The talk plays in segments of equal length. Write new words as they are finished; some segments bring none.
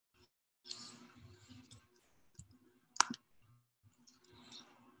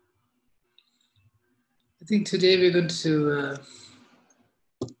I think today we're going to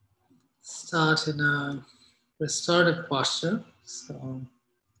start in a restorative posture. So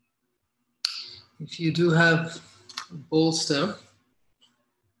if you do have a bolster,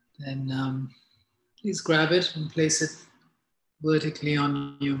 then please grab it and place it vertically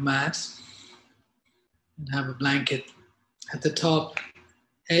on your mat and have a blanket at the top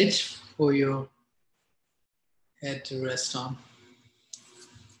edge for your head to rest on.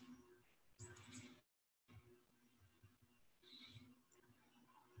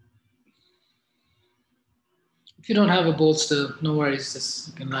 If you don't have a bolster, no worries, just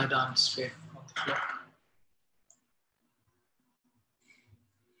you can lie down straight on the floor.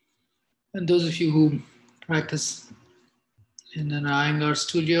 And those of you who practice in an Iyengar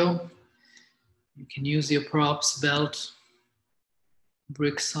studio, you can use your props, belt,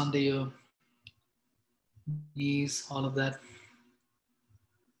 bricks under your knees, all of that.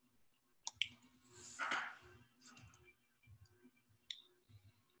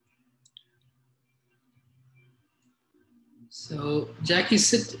 So, Jackie,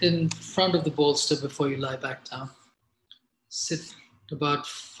 sit in front of the bolster before you lie back down. Sit about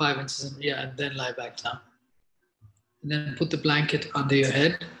 5 inches, and then lie back down. And then put the blanket under your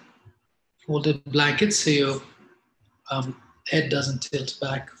head. Folded blanket so your head doesn't tilt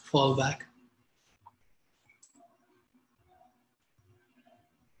back, fall back.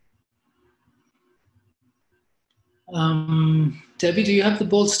 Debbie, do you have the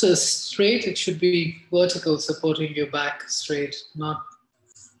bolster straight? It should be vertical, supporting your back straight, not,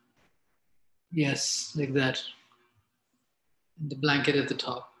 yes, like that. And the blanket at the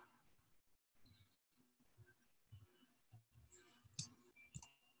top.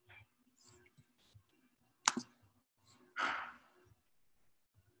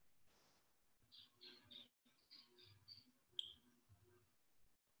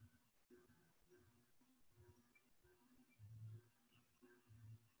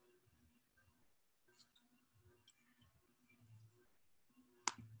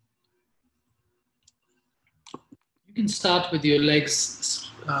 You can start with your legs,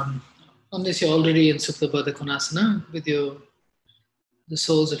 unless you're already in Supta Baddha Konasana, with the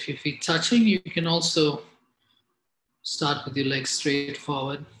soles of your feet touching. You can also start with your legs straight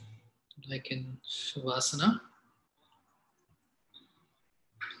forward, like in Shavasana.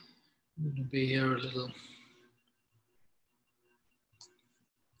 I'm going to be here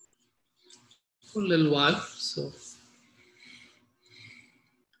for a little while. So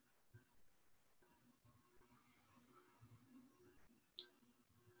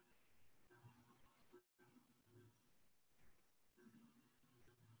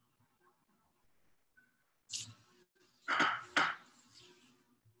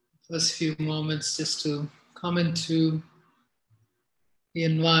first few moments just to come into the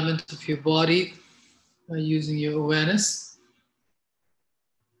environment of your body by using your awareness,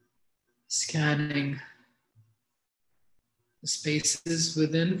 scanning the spaces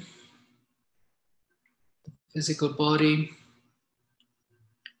within the physical body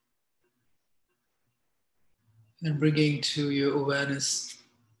and bringing to your awareness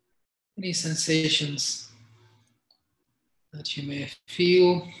any sensations that you may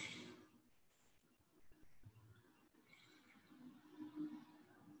feel.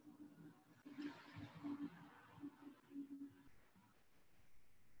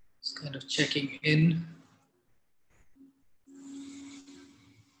 Just kind of checking in.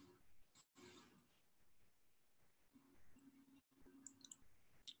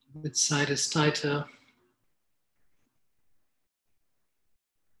 Which side is tighter?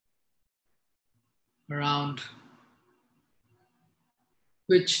 Around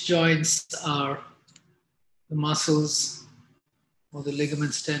which joints are the muscles or the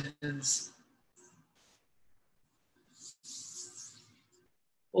ligaments, tendons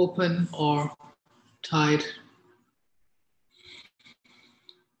open or tight?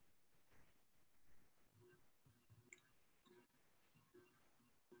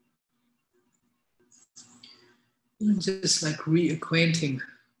 Just like reacquainting.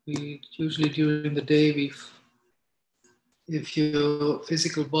 We usually during the day, if your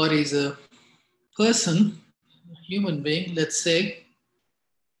physical body is a person, a human being, let's say,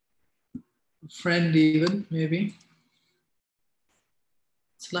 a friend even, maybe,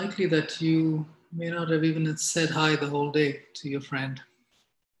 it's likely that you may not have even said hi the whole day to your friend.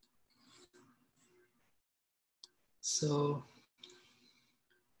 So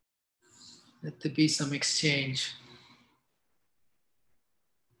let there be some exchange.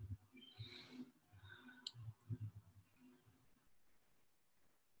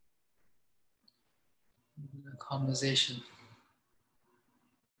 A conversation.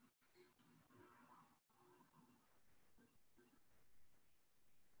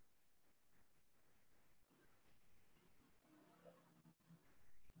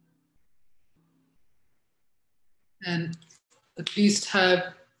 and at least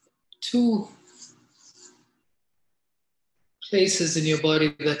have 2 places in your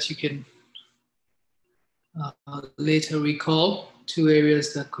body that you can later recall, 2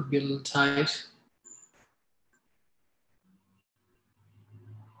 areas that could be a little tight.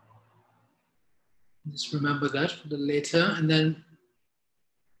 Just remember that for the later, and then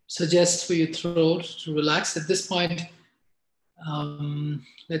suggest for your throat to relax. At this point,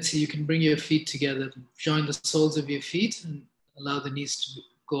 let's see, you can bring your feet together, join the soles of your feet and allow the knees to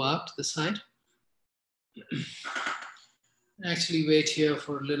go out to the side. Actually wait here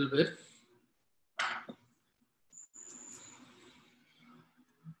for a little bit.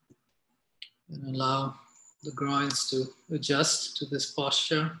 And allow the groins to adjust to this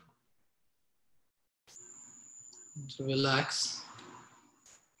posture and to relax.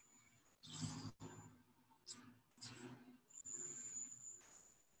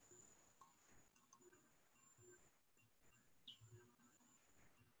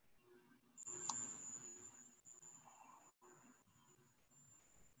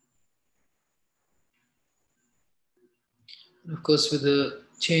 And of course, with the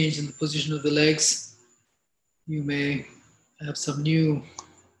change in the position of the legs, you may have some new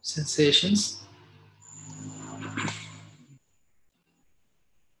sensations.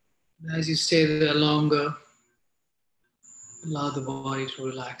 As you stay there longer, allow the body to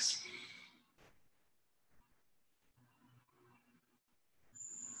relax.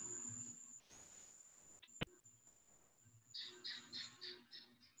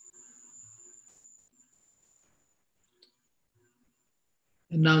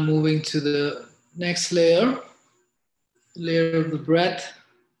 And now moving to the next layer of the breath.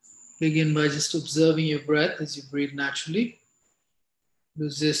 Begin by just observing your breath as you breathe naturally.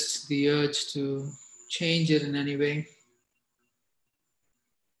 Resist the urge to change it in any way.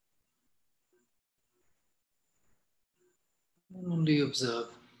 And only observe.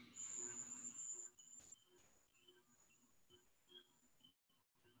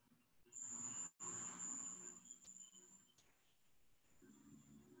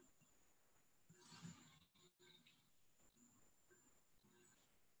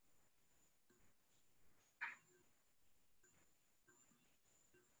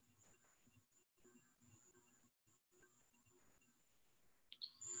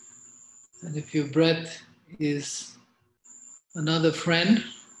 And if your breath is another friend,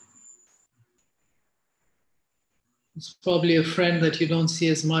 it's probably a friend that you don't see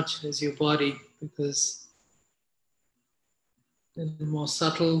as much as your body because a little more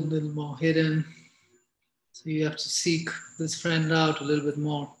subtle, a little more hidden. So you have to seek this friend out a little bit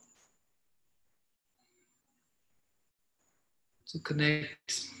more to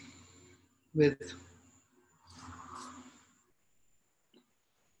connect with.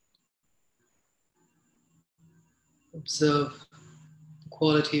 Observe the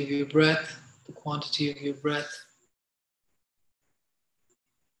quality of your breath, the quantity of your breath.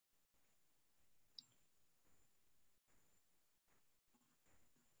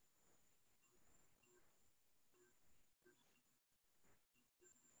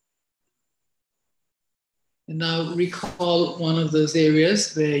 And now recall one of those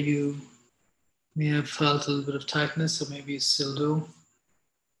areas where you may have felt a little bit of tightness, or maybe you still do.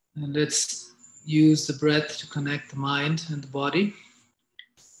 And let's use the breath to connect the mind and the body.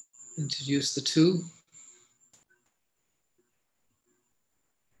 Introduce the two.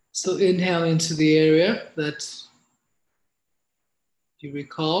 So inhale into the area that you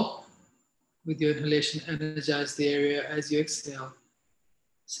recall. With your inhalation, energize the area. As you exhale,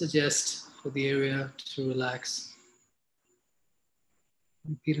 suggest for the area to relax.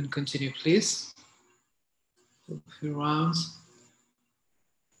 Repeat and continue, please. A few rounds.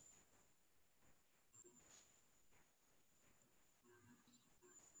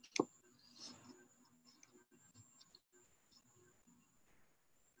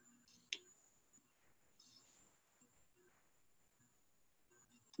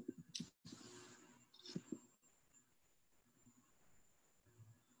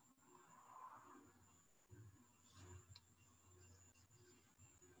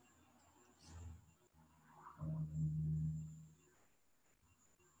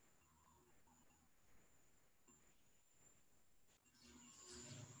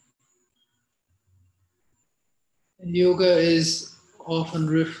 Yoga is often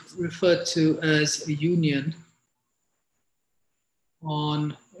referred to as a union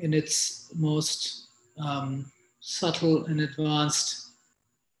in its most subtle and advanced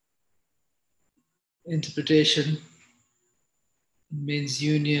interpretation. It means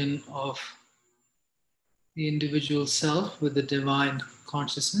union of the individual self with the divine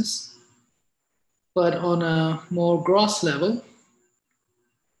consciousness. But on a more gross level,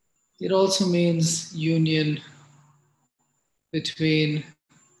 it also means union between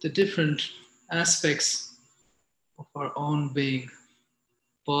the different aspects of our own being: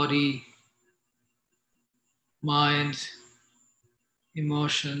 body, mind,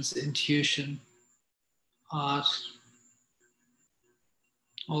 emotions, intuition, art,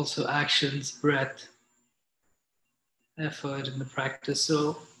 also actions, breath, effort in the practice.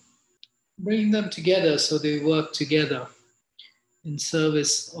 So bring them together so they work together in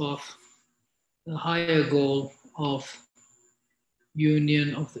service of the higher goal of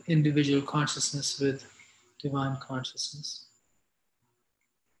union of the individual consciousness with divine consciousness.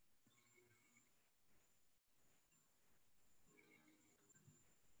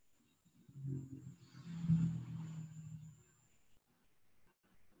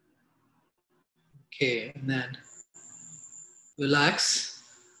 Okay, and then relax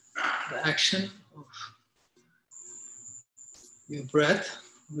the action of your breath.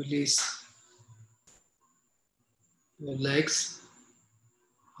 Release your legs.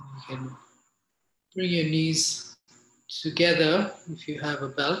 You can bring your knees together. If you have a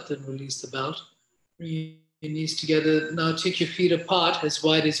belt, then release the belt. Bring your knees together. Now take your feet apart as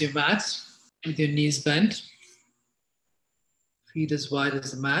wide as your mat, with your knees bent, feet as wide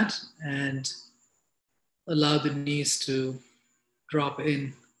as the mat, and allow the knees to drop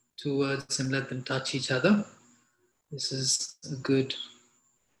in towards and let them touch each other. This is a good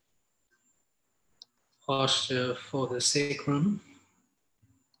posture for the sacrum.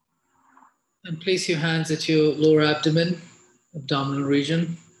 And place your hands at your lower abdomen, abdominal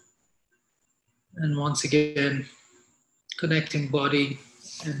region. And once again, connecting body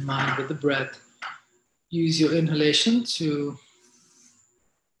and mind with the breath. Use your inhalation to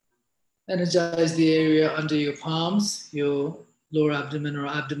energize the area under your palms. Your lower abdomen or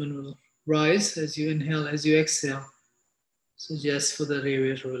abdomen will rise as you inhale, as you exhale. Suggest for that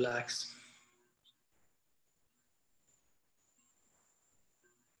area to relax.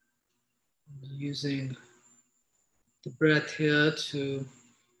 Using the breath here to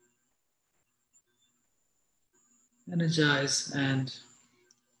energize and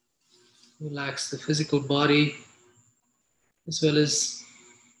relax the physical body as well as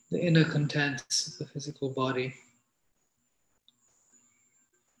the inner contents of the physical body,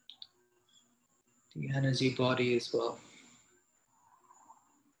 the energy body as well.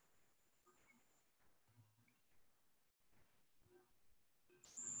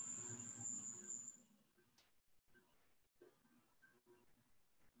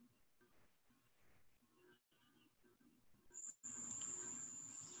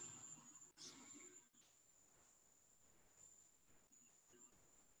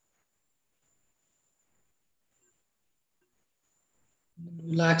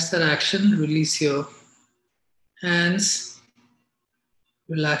 Relax that action, release your hands,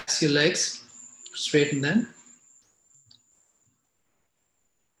 relax your legs, straighten them.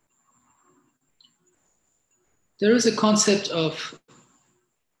 There is a concept of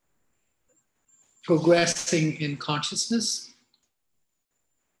progressing in consciousness.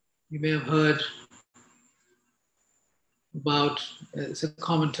 You may have heard about, it's a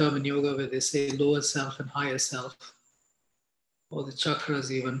common term in yoga where they say lower self and higher self, or the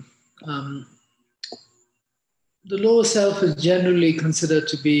chakras even. The lower self is generally considered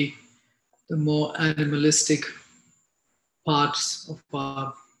to be the more animalistic parts of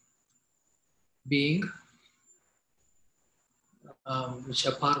our being, which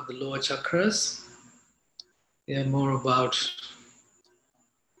are part of the lower chakras. They are more about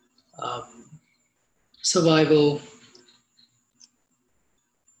survival,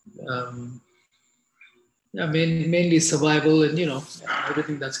 mainly survival, and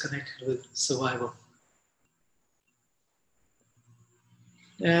everything that's connected with survival.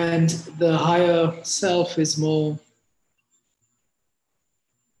 And the higher self is more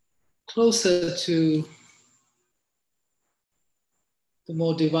closer to the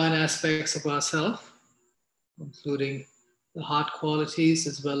more divine aspects of ourself, including the heart qualities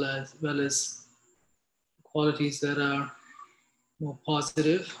as well as qualities that are more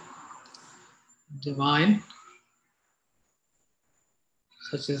positive, divine,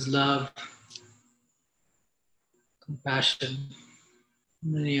 such as love, compassion,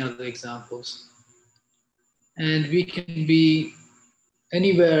 many other examples. And we can be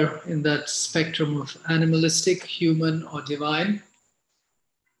anywhere in that spectrum of animalistic, human, or divine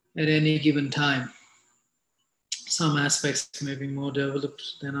at any given time. Some aspects may be more developed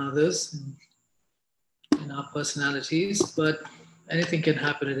than others in our personalities, but anything can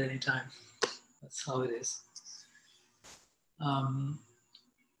happen at any time. That's how it is.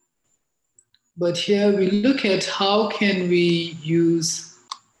 But here we look at how can we use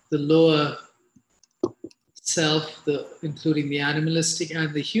the lower self, including the animalistic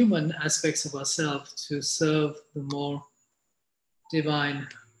and the human aspects of ourselves, to serve the more divine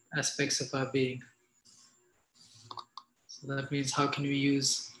aspects of our being. So that means how can we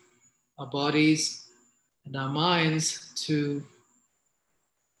use our bodies and our minds to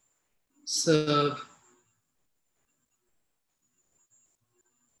serve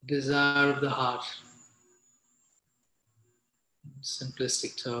the desire of the heart, in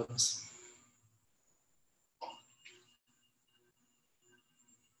simplistic terms.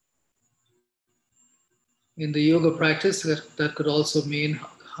 In the yoga practice, that could also mean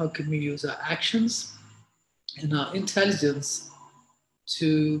how can we use our actions and our intelligence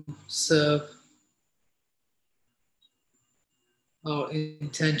to serve our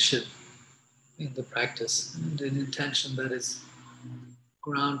intention in the practice, and an intention that is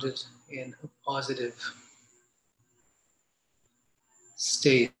grounded in a positive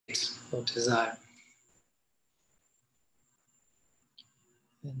state or desire.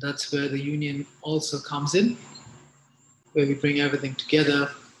 And that's where the union also comes in, where we bring everything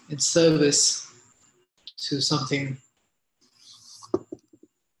together in service to something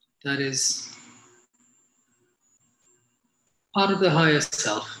that is part of the higher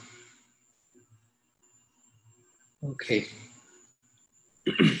self. Okay.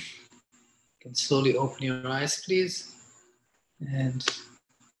 You can slowly open your eyes, please, and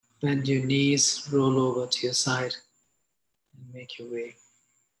bend your knees, roll over to your side, and make your way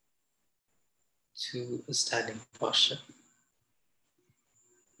to a standing posture.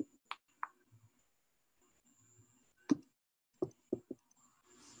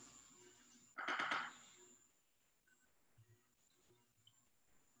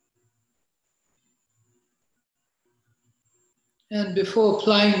 And before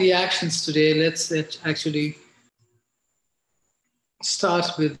applying the actions today, let's actually start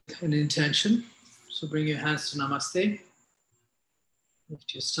with an intention. So bring your hands to Namaste.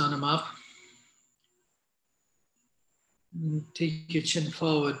 Lift your sternum up. And take your chin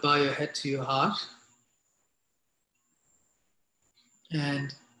forward, bow your head to your heart.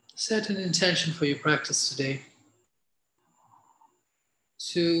 And set an intention for your practice today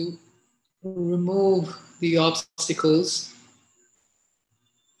to remove the obstacles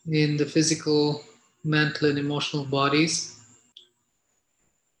in the physical, mental, and emotional bodies,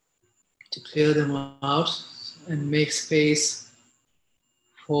 to clear them out and make space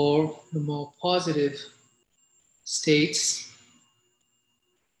for the more positive states,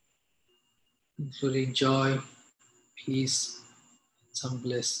 including joy, peace, some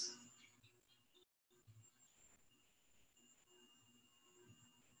bliss.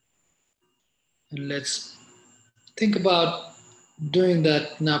 And let's think about doing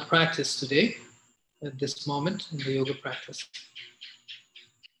that in our practice today, at this moment in the yoga practice.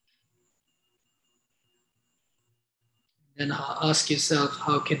 Then ask yourself,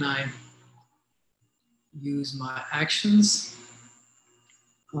 how can I use my actions?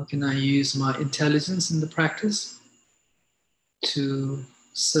 How can I use my intelligence in the practice to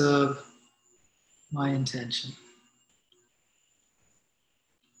serve my intention?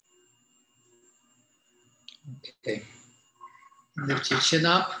 Okay. Lift your chin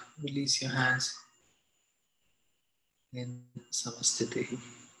up, release your hands in Samastiti.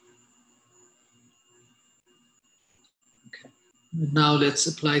 Okay. Now let's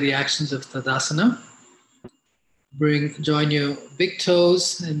apply the actions of Tadasana. Join your big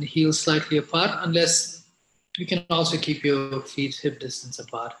toes and heels slightly apart, unless you can also keep your feet hip distance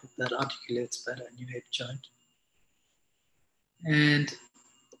apart if that articulates better in your hip joint. And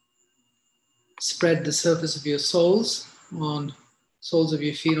spread the surface of your soles of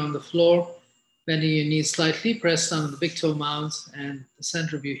your feet on the floor, bending your knees slightly, press down on the big toe mounds and the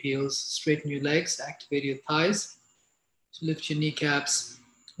center of your heels, straighten your legs, activate your thighs, to lift your kneecaps,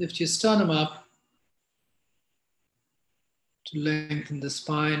 lift your sternum up, to lengthen the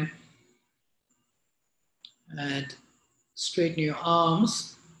spine, and straighten your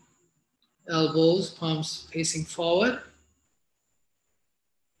arms, elbows, palms facing forward.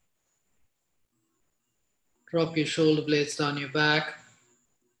 Drop your shoulder blades down your back.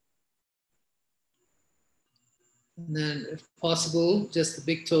 And then, if possible, just the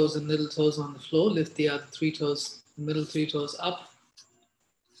big toes and little toes on the floor. Lift the other three toes, the middle three toes up.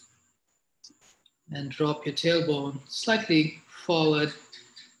 And drop your tailbone slightly forward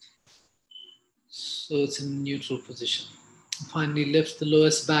so it's in a neutral position. And finally, lift the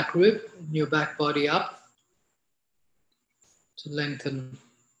lowest back rib and your back body up to lengthen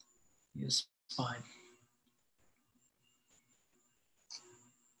your spine.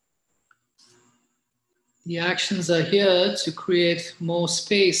 The actions are here to create more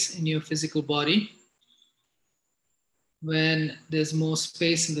space in your physical body. When there's more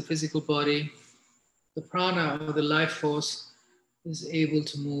space in the physical body, the prana or the life force is able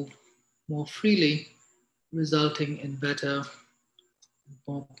to move more freely, resulting in better,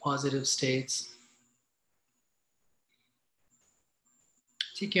 more positive states.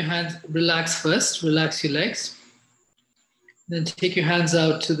 Take your hands, relax first, relax your legs. Then take your hands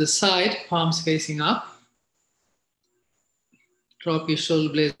out to the side, palms facing up. Drop your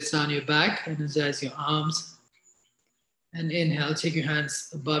shoulder blades down your back, energize your arms. And inhale, take your hands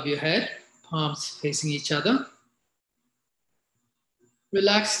above your head, palms facing each other.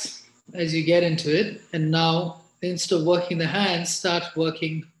 Relax as you get into it. And now, instead of working the hands, start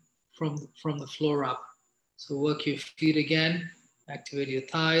working from the floor up. So work your feet again, activate your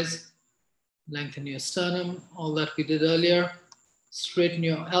thighs, lengthen your sternum, all that we did earlier. Straighten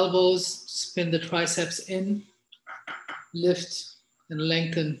your elbows, spin the triceps in, lift and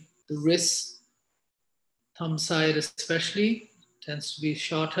lengthen the wrists, thumb side especially, tends to be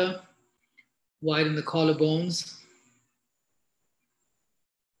shorter. Widen the collarbones.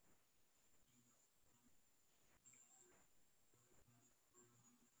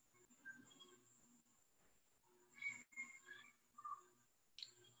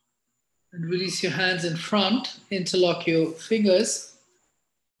 And release your hands in front, interlock your fingers.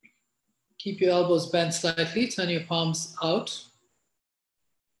 Keep your elbows bent slightly, turn your palms out.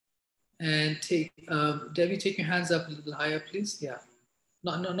 And take, Debbie, take your hands up a little higher, please. Yeah,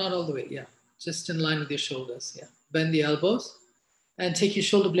 not all the way, yeah. Just in line with your shoulders, yeah. Bend the elbows and take your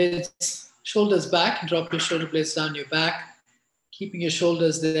shoulders back, drop your shoulder blades down your back. Keeping your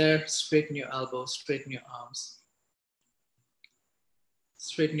shoulders there, straighten your elbows, straighten your arms.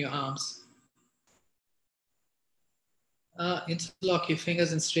 Straighten your arms. Interlock your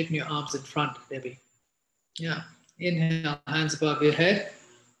fingers and straighten your arms in front, Debbie. Yeah. Inhale, hands above your head.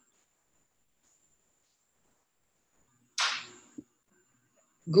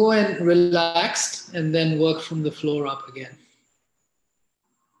 Go and relax and then work from the floor up again.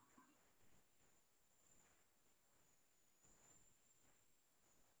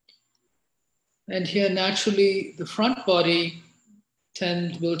 And here, naturally, the front body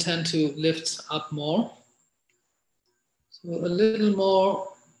will tend to lift up more. So a little more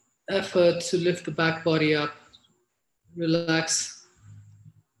effort to lift the back body up. Relax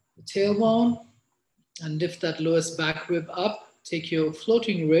the tailbone and lift that lowest back rib up. Take your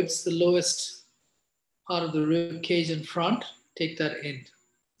floating ribs, the lowest part of the rib cage in front, take that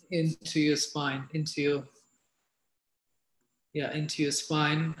into your spine, into your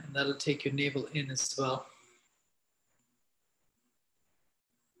spine, and that'll take your navel in as well.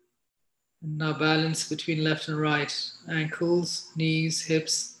 And now balance between left and right, ankles, knees,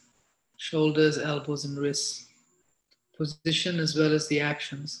 hips, shoulders, elbows, and wrists. Position as well as the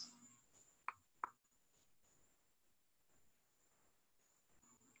actions.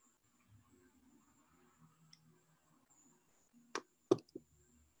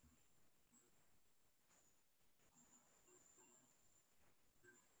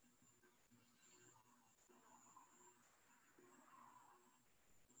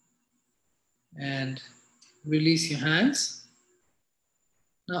 And release your hands.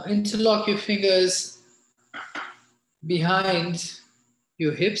 Now interlock your fingers behind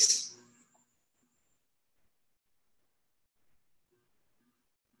your hips.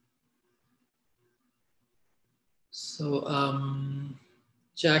 So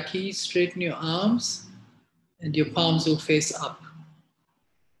Jackie, straighten your arms and your palms will face up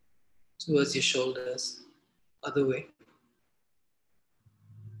towards your shoulders. Other way.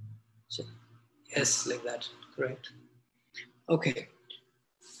 Yes, like that. Correct. Okay.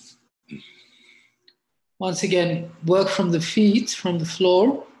 Once again, work from the feet, from the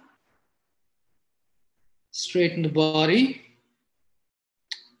floor. Straighten the body.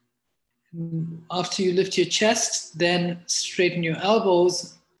 After you lift your chest, then straighten your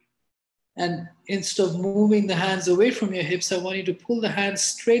elbows. And instead of moving the hands away from your hips, I want you to pull the hands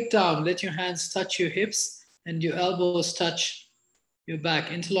straight down. Let your hands touch your hips and your elbows touch your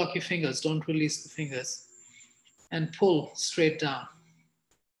back. Interlock your fingers. Don't release the fingers. And pull straight down.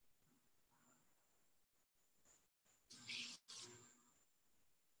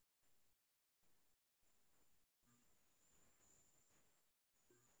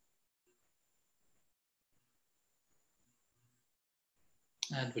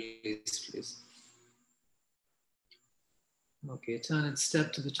 And release, please. Okay, turn and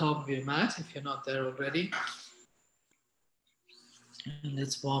step to the top of your mat if you're not there already. And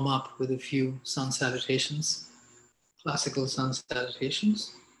let's warm up with a few sun salutations, classical sun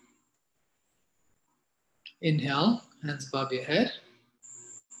salutations. Inhale, hands above your head.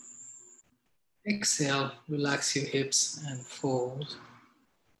 Exhale, relax your hips and fold.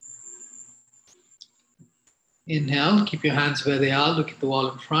 Inhale, keep your hands where they are, look at the wall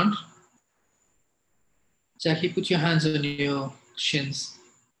in front. Jackie, put your hands on your shins.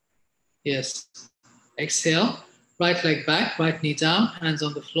 Yes. Exhale, right leg back, right knee down, hands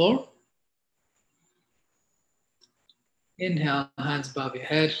on the floor. Inhale, hands above your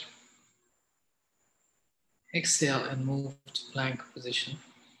head. Exhale and move to plank position.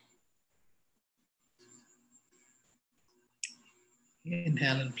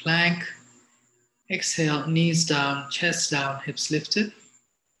 Inhale and plank. Exhale, knees down, chest down, hips lifted.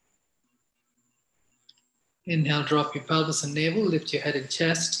 Inhale, drop your pelvis and navel, lift your head and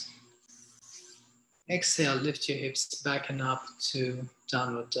chest. Exhale, lift your hips back and up to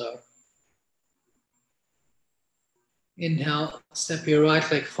downward dog. Inhale, step your right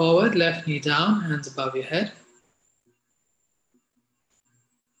leg forward, left knee down, hands above your head.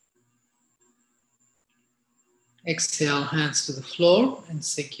 Exhale, hands to the floor and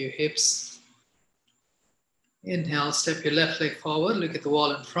sink your hips. Inhale, step your left leg forward, look at the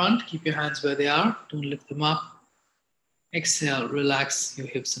wall in front, keep your hands where they are, don't lift them up. Exhale, relax your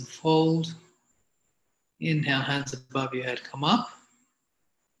hips and fold. Inhale, hands above your head, come up.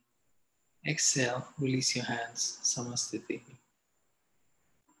 Exhale, release your hands, Samasthiti.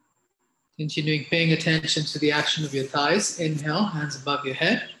 Continuing paying attention to the action of your thighs. Inhale, hands above your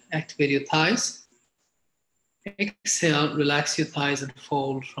head, activate your thighs. Exhale, relax your thighs and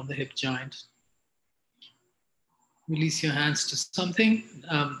fold from the hip joint. Release your hands to something.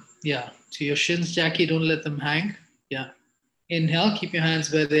 To your shins, Jackie, don't let them hang. Yeah. Inhale, keep your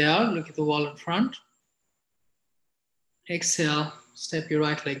hands where they are. Look at the wall in front. Exhale, step your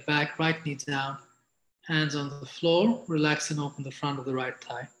right leg back, right knee down, hands on the floor. Relax and open the front of the right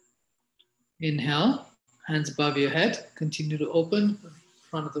thigh. Inhale, hands above your head. Continue to open the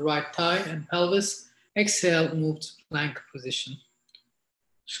front of the right thigh and pelvis. Exhale, move to plank position.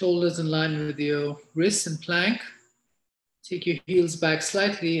 Shoulders in line with your wrists and plank. Take your heels back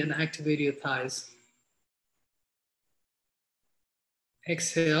slightly and activate your thighs.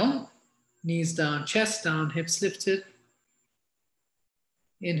 Exhale, knees down, chest down, hips lifted.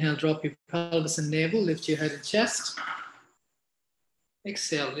 Inhale, drop your pelvis and navel, lift your head and chest.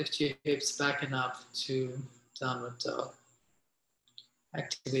 Exhale, lift your hips back and up to downward dog.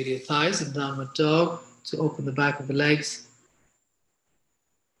 Activate your thighs in downward dog to open the back of the legs.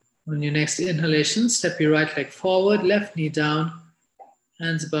 On your next inhalation, step your right leg forward, left knee down,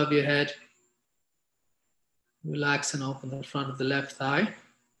 hands above your head. Relax and open the front of the left thigh.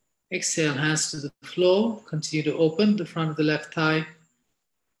 Exhale, hands to the floor. Continue to open the front of the left thigh.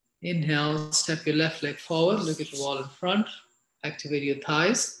 Inhale, step your left leg forward. Look at the wall in front. Activate your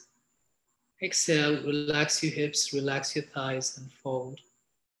thighs. Exhale, relax your hips, relax your thighs, and fold.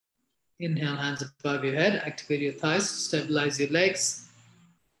 Inhale, hands above your head. Activate your thighs. Stabilize your legs.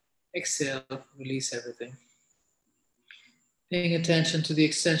 Exhale, release everything. Paying attention to the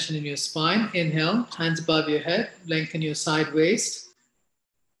extension in your spine. Inhale, hands above your head. Lengthen your side waist.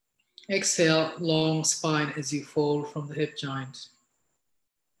 Exhale, long spine as you fold from the hip joint.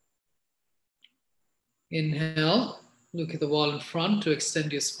 Inhale, look at the wall in front to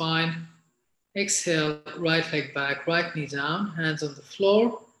extend your spine. Exhale, right leg back, right knee down, hands on the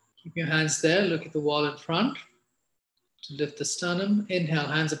floor. Keep your hands there, look at the wall in front to lift the sternum. Inhale,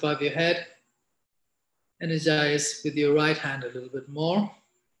 hands above your head. Energize with your right hand a little bit more.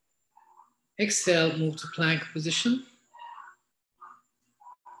 Exhale, move to plank position.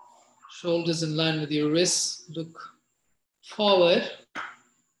 Shoulders in line with your wrists. Look forward,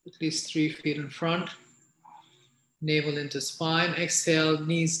 at least 3 feet in front. Navel into spine. Exhale,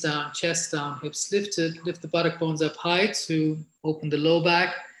 knees down, chest down, hips lifted. Lift the buttock bones up high to open the low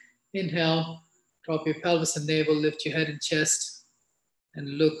back. Inhale, drop your pelvis and navel, lift your head and chest,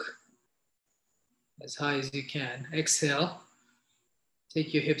 and look as high as you can. Exhale,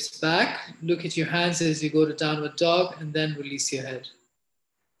 take your hips back. Look at your hands as you go to downward dog, and then release your head.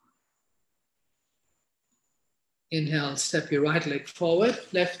 Inhale, step your right leg forward,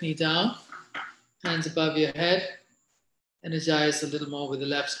 left knee down, hands above your head. Energize a little more with the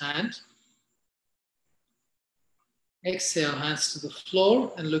left hand. Exhale, hands to the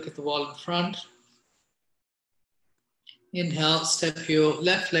floor and look at the wall in front. Inhale, step your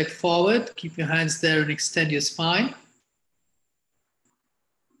left leg forward. Keep your hands there and extend your spine.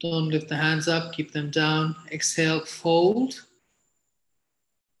 Don't lift the hands up, keep them down. Exhale, fold.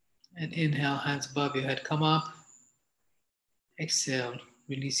 And inhale, hands above your head, come up. Exhale,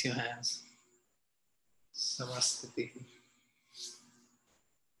 release your hands. Samasthiti.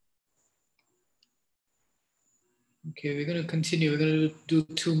 Okay, we're going to continue. We're going to do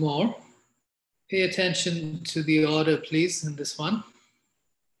 2 more. Pay attention to the order, please, in this one.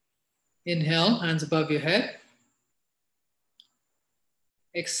 Inhale, hands above your head.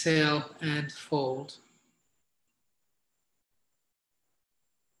 Exhale and fold.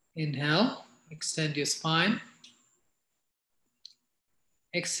 Inhale, extend your spine.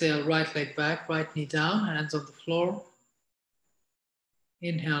 Exhale, right leg back, right knee down, hands on the floor.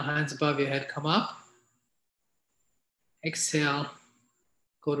 Inhale, hands above your head, come up. Exhale,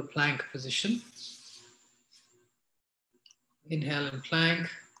 go to plank position. Inhale in plank.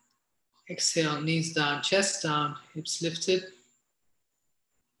 Exhale, knees down, chest down, hips lifted.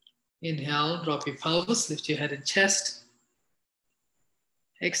 Inhale, drop your pelvis, lift your head and chest.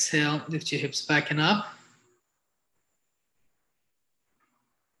 Exhale, lift your hips back and up.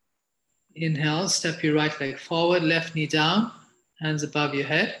 Inhale, step your right leg forward, left knee down, hands above your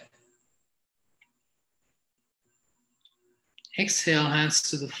head. Exhale, hands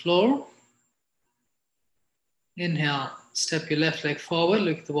to the floor. Inhale, step your left leg forward,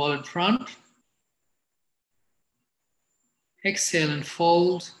 look at the wall in front. Exhale and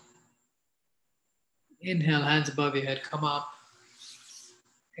fold. Inhale, hands above your head, come up.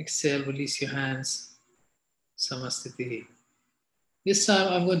 Exhale, release your hands. Samastiti. This time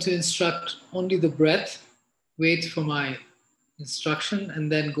I'm going to instruct only the breath. Wait for my instruction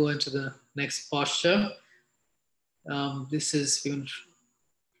and then go into the next posture. This is going to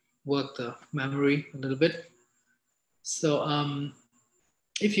work the memory a little bit. So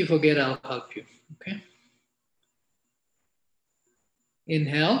if you forget, I'll help you, okay?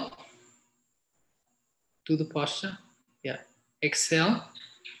 Inhale, do the posture, yeah. Exhale,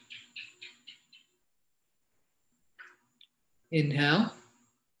 inhale.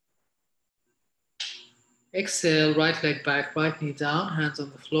 Exhale, right leg back, right knee down, hands on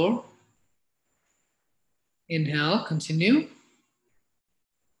the floor. Inhale, continue.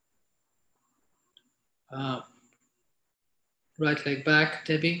 Right leg back,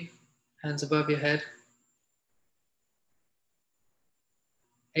 Debbie, hands above your head.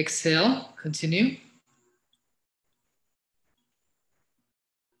 Exhale, continue.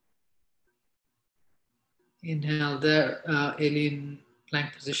 Inhale there, alien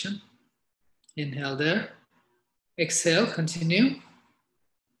plank position. Inhale there. Exhale, continue.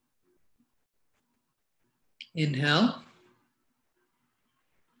 Inhale.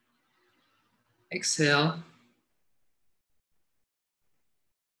 Exhale.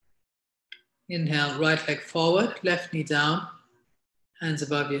 Inhale, right leg forward, left knee down, hands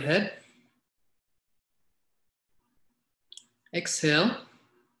above your head. Exhale.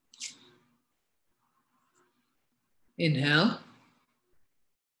 Inhale.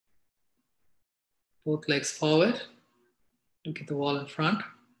 Both legs forward. Look at the wall in front.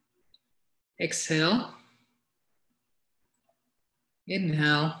 Exhale.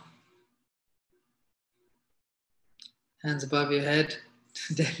 Inhale. Hands above your head.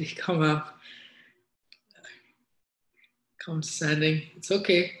 Debbie, come up. Come to standing. It's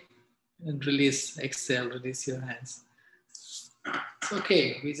okay. And release. Exhale. Release your hands. It's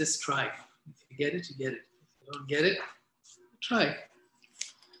okay. We just try. If you get it, you get it. If you don't get it, try.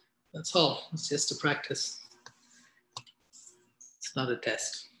 That's all. It's just a practice. It's not a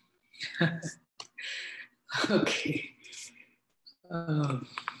test. Okay.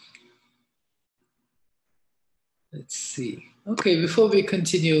 Let's see. Okay, before we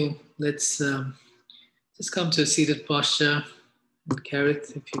continue, let's just come to a seated posture. And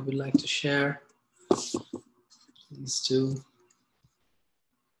Karith, if you would like to share, please do.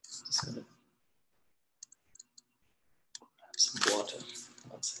 Just gonna grab some water.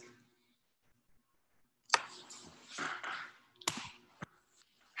 One second.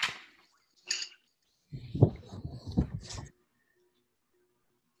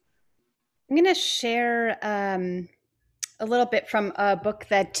 I'm going to share a little bit from a book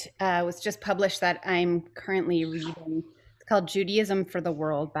that was just published that I'm currently reading. It's called Judaism for the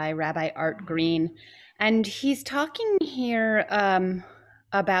World by Rabbi Art Green. And he's talking here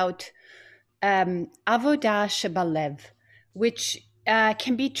about Avodah Shebalev, which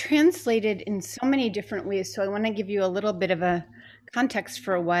can be translated in so many different ways. So I want to give you a little bit of a context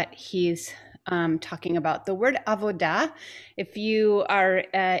for what he's talking about. The word avodah, if you are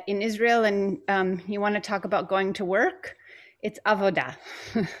in Israel and you want to talk about going to work, it's avodah.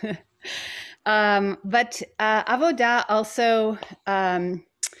 But avodah also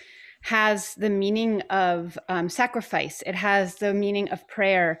has the meaning of sacrifice. It has the meaning of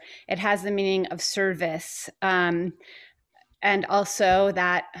prayer. It has the meaning of service. and also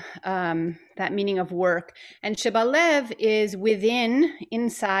that that meaning of work. And Shibalev is within,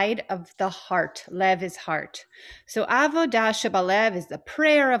 inside of the heart. Lev is heart. So Avodah Shibalev is the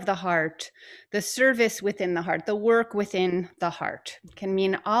prayer of the heart, the service within the heart, the work within the heart. It can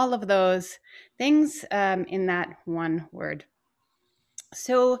mean all of those things in that one word.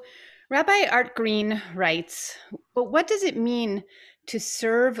 So Rabbi Art Green writes, but what does it mean to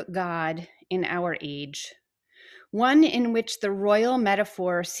serve God in our age? One in which the royal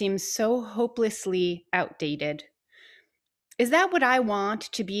metaphor seems so hopelessly outdated. Is that what I want,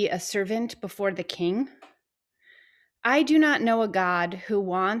 to be a servant before the king? I do not know a God who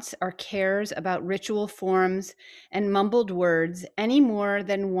wants or cares about ritual forms and mumbled words any more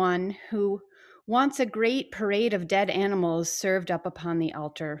than one who wants a great parade of dead animals served up upon the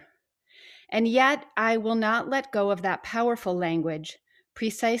altar. And yet I will not let go of that powerful language,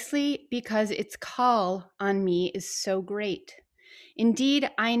 precisely because its call on me is so great. Indeed,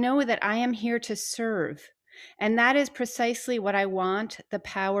 I know that I am here to serve, and that is precisely what I want the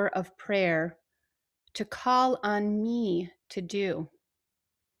power of prayer to call on me to do.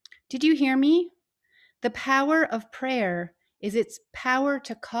 Did you hear me? The power of prayer is its power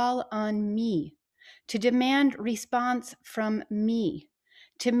to call on me, to demand response from me,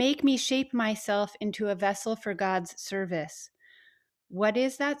 to make me shape myself into a vessel for God's service. What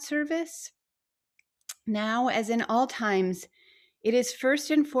is that service? Now, as in all times, it is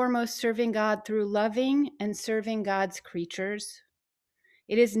first and foremost serving God through loving and serving God's creatures.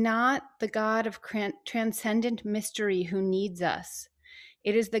 It is not the God of transcendent mystery who needs us.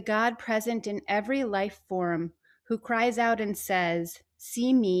 It is the God present in every life form who cries out and says,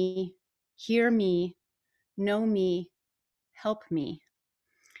 see me, hear me, know me, help me.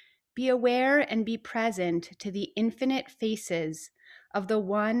 Be aware and be present to the infinite faces of the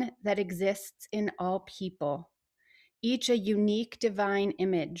one that exists in all people, each a unique divine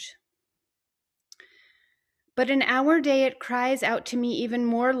image. But in our day, it cries out to me even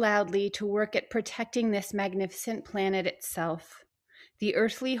more loudly to work at protecting this magnificent planet itself, the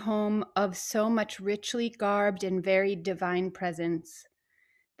earthly home of so much richly garbed and varied divine presence.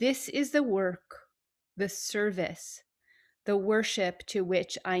 This is the work, the service, the worship to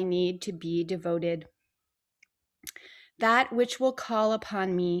which I need to be devoted. That which will call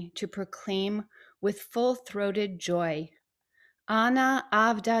upon me to proclaim with full-throated joy, Ana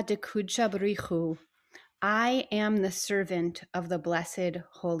Avda de Kudsha Brichu, I am the servant of the Blessed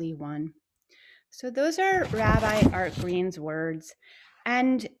Holy One. So those are Rabbi Art Green's words.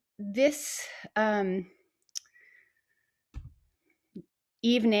 And this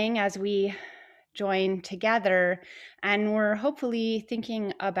evening, as we join together, and we're hopefully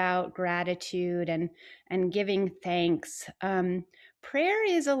thinking about gratitude and giving thanks. Prayer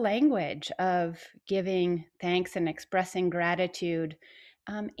is a language of giving thanks and expressing gratitude.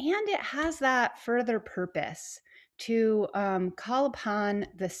 And it has that further purpose to call upon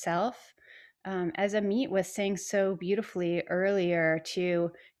the self, as Amit was saying so beautifully earlier, to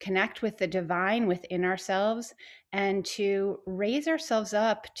connect with the divine within ourselves and to raise ourselves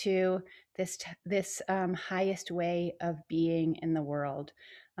up to this highest way of being in the world.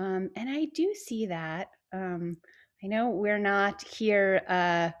 And I do see that. I know we're not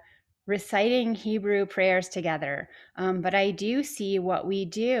here reciting Hebrew prayers together, but I do see what we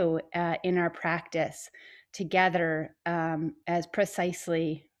do in our practice together as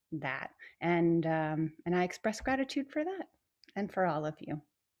precisely that. And I express gratitude for that and for all of you.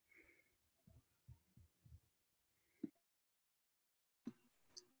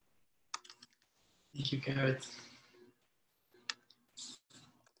 Thank you, Gareth.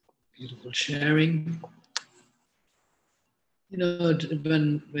 Beautiful sharing. You know,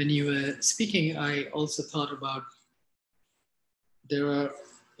 when you were speaking, I also thought about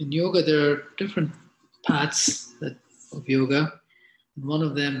in yoga, there are different paths of yoga. And one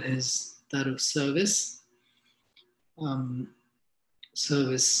of them is that of service.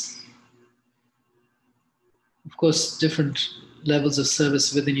 Service, of course, different levels of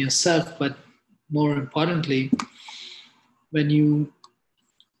service within yourself, but more importantly, when you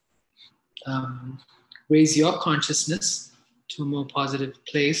raise your consciousness to a more positive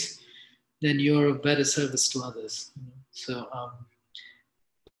place, then you're of better service to others. So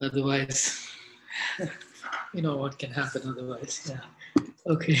otherwise, you know what can happen otherwise. Yeah.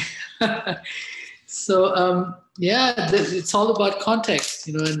 Okay. So yeah, it's all about context,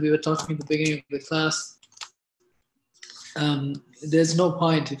 you know, and we were talking at the beginning of the class. There's no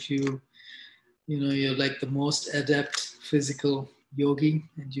point if you're like the most adept physical yogi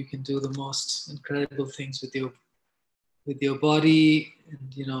and you can do the most incredible things with your body,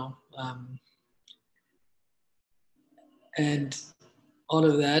 and and all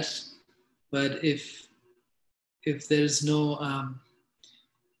of that. But if there's no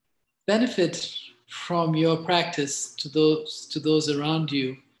benefit from your practice to those around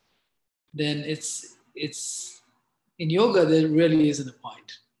you, then it's in yoga there really isn't a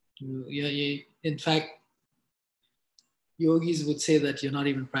point. In fact, yogis would say that you're not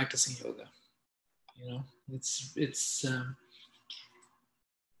even practicing yoga. It's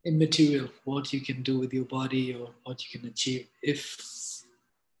immaterial what you can do with your body or what you can achieve if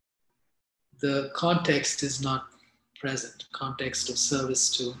the context is not present, context of service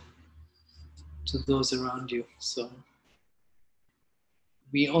to those around you. So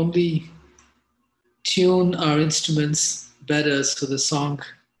we only tune our instruments better so the song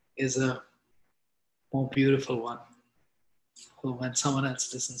is a more beautiful one when someone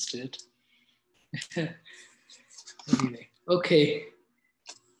else listens to it. Anyway, okay.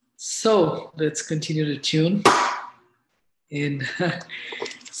 So let's continue to tune in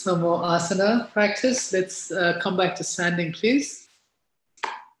some more asana practice. Let's come back to standing, please.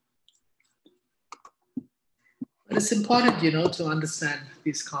 But it's important, to understand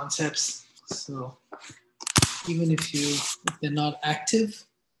these concepts. So even if they're not active,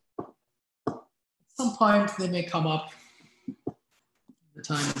 at some point they may come up. The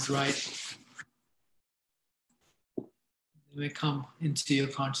time is right. They may come into your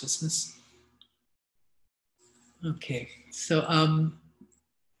consciousness. Okay, so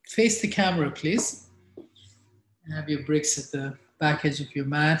face the camera, please. Have your bricks at the back edge of your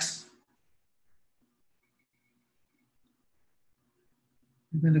mat.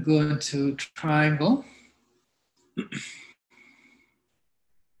 I'm going to go into triangle.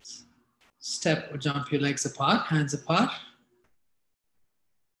 Step or jump your legs apart, hands apart.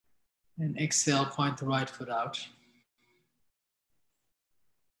 And exhale, point the right foot out.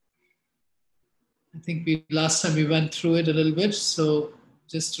 I think last time we went through it a little bit, so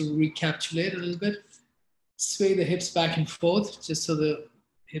just to recapitulate a little bit, sway the hips back and forth just so the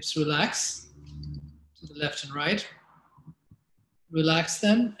hips relax to the left and right. Relax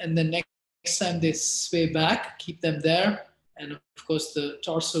them, and then next time they sway back, keep them there. And of course, the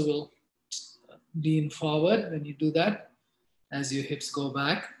torso will lean forward when you do that as your hips go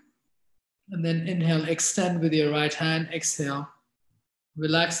back. And then inhale, extend with your right hand, exhale.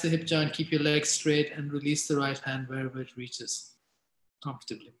 Relax the hip joint, keep your legs straight, and release the right hand wherever it reaches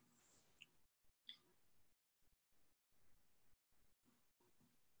comfortably.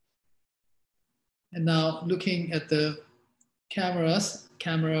 And now looking at the camera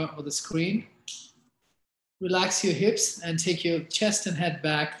or the screen, relax your hips and take your chest and head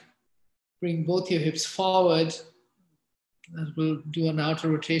back. Bring both your hips forward. That will do an outer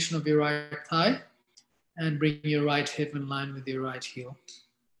rotation of your right thigh and bring your right hip in line with your right heel.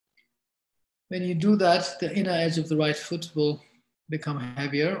 When you do that, the inner edge of the right foot will become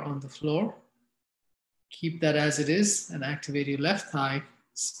heavier on the floor. Keep that as it is and activate your left thigh.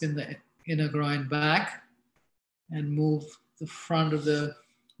 Spin the inner groin back and move the front of the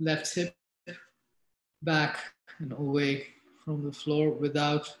left hip back and away from the floor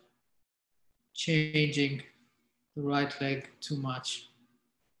without changing the right leg too much.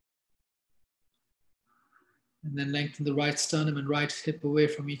 And then lengthen the right sternum and right hip away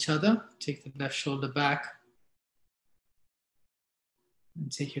from each other. Take the left shoulder back.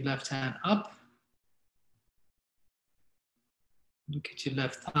 And take your left hand up. Look at your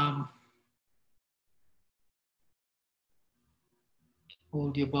left thumb.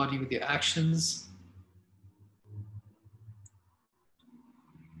 Hold your body with your actions.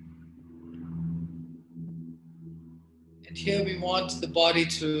 And here we want the body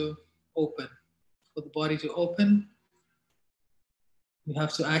to open. For the body to open, you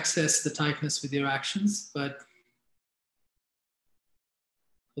have to access the tightness with your actions, but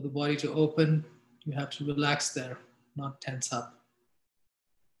for the body to open, you have to relax there, not tense up.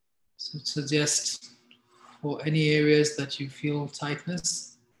 So suggest for any areas that you feel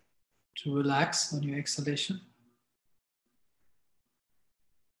tightness to relax on your exhalation.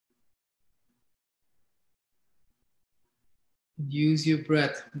 And use your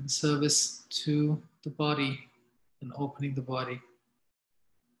breath in service to the body and opening the body.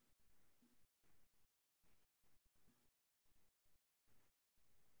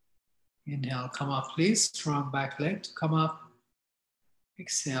 Inhale, come up please, strong back leg to come up.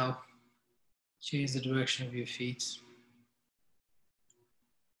 Exhale, change the direction of your feet.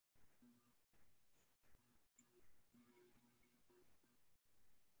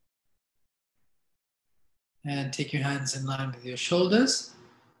 And take your hands in line with your shoulders.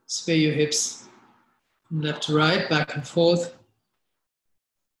 Sway your hips from left to right, back and forth.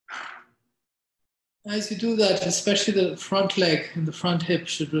 As you do that, especially the front leg and the front hip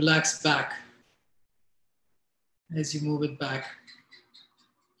should relax back as you move it back.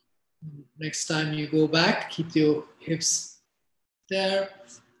 Next time you go back, keep your hips there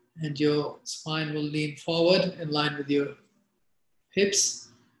and your spine will lean forward in line with your hips.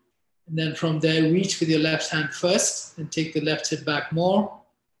 And then from there, reach with your left hand first and take the left hip back more.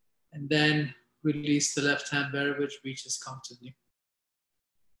 And then release the left hand wherever it reaches comfortably.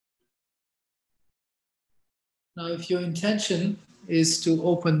 Now, if your intention is to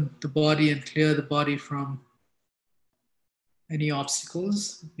open the body and clear the body from any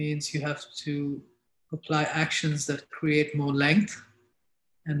obstacles, it means you have to apply actions that create more length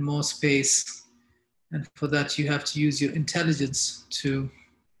and more space. And for that, you have to use your intelligence to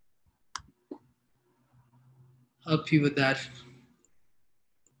help you with that.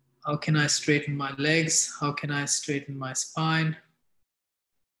 How can I straighten my legs? How can I straighten my spine?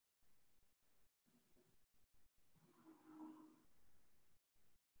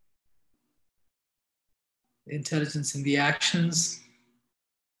 Intelligence in the actions.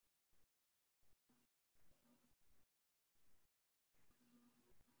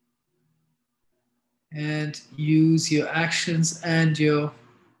 And use your actions and your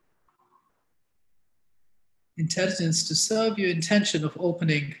intelligence to serve your intention of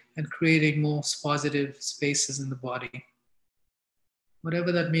opening and creating more positive spaces in the body.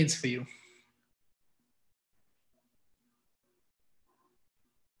 Whatever that means for you.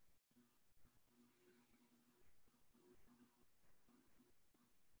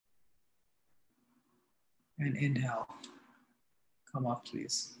 And inhale. Come up,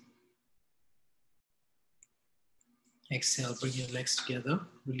 please. Exhale, bring your legs together.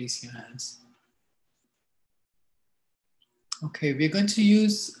 Release your hands. Okay, we're going to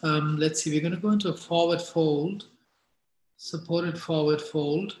use, let's see, we're going to go into a forward fold, supported forward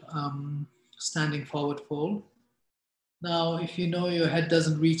fold, standing forward fold. Now, if you know your head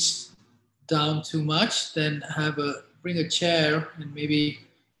doesn't reach down too much, then bring a chair and maybe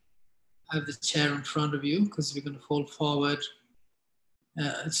have the chair in front of you because we're going to fold forward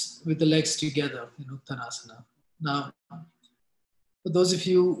with the legs together in Uttanasana. Now, for those of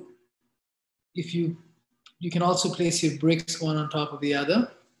you, if you can also place your bricks one on top of the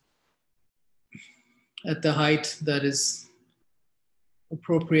other at the height that is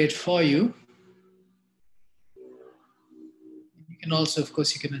appropriate for you. You can also, of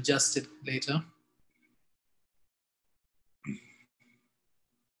course, you can adjust it later.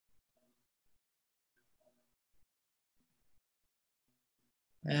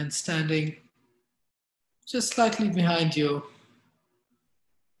 And standing just slightly behind your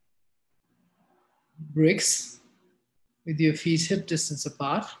bricks with your feet hip distance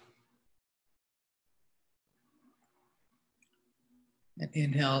apart. And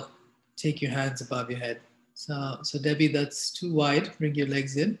inhale, take your hands above your head. So Debbie, that's too wide. Bring your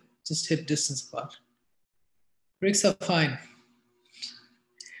legs in, just hip distance apart. Bricks are fine.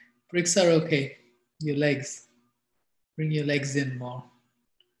 Bricks are okay. Your legs. Bring your legs in more.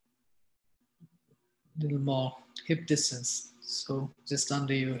 A little more. Hip distance. So just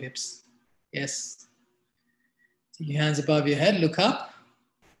under your hips. Yes. Take your hands above your head. Look up.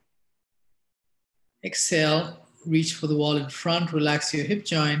 Exhale. Reach for the wall in front. Relax your hip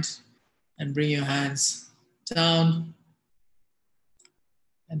joint. And bring your hands down.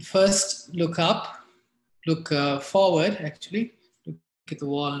 And first look up. Look forward, actually. Look at the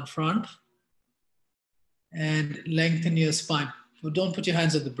wall in front. And lengthen your spine. But don't put your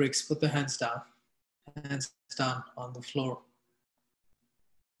hands on the bricks. Put the hands down. Hands down on the floor.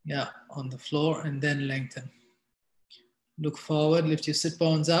 Yeah, on the floor, and then lengthen. Look forward, lift your sit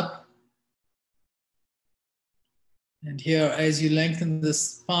bones up. And here, as you lengthen the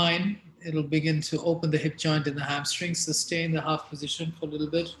spine, it'll begin to open the hip joint and the hamstrings. So stay in the half position for a little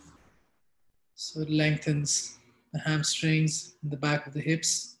bit. So it lengthens the hamstrings and the back of the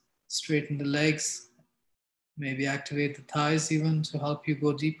hips, straighten the legs, maybe activate the thighs even to help you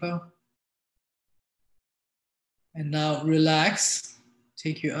go deeper. And now relax.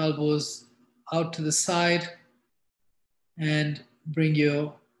 Take your elbows out to the side and bring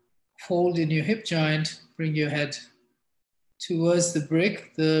your fold in your hip joint. Bring your head towards the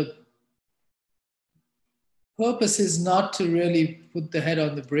brick. The purpose is not to really put the head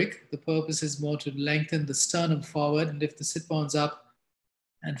on the brick. The purpose is more to lengthen the sternum forward and lift the sit bones up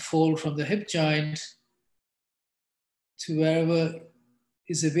and fold from the hip joint to wherever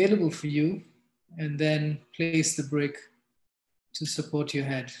is available for you, and then place the brick to support your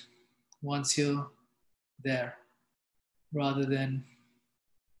head once you're there, rather than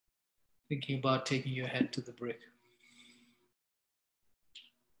thinking about taking your head to the brick.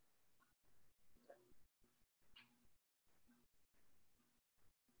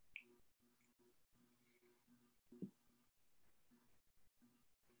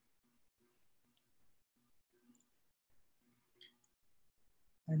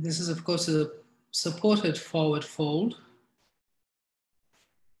 And this is, of course, a supported forward fold,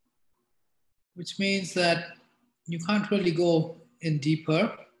 which means that you can't really go in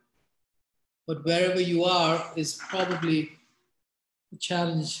deeper, but wherever you are is probably a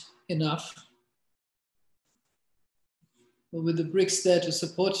challenge enough. But with the bricks there to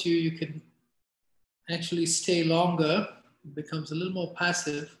support you, you can actually stay longer. It becomes a little more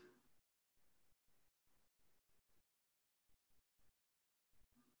passive.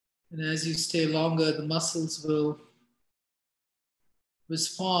 And as you stay longer, the muscles will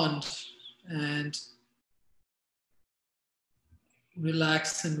respond and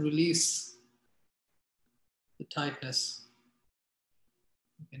relax and release the tightness.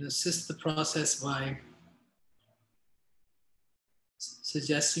 You can assist the process by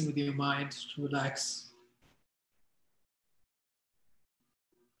suggesting with your mind to relax.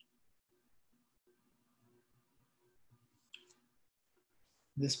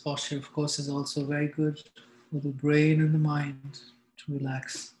 This posture, of course, is also very good for the brain and the mind to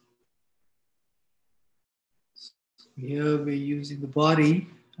relax. Here we're using the body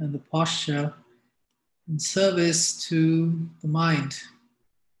and the posture in service to the mind,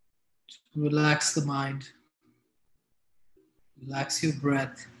 to relax the mind, relax your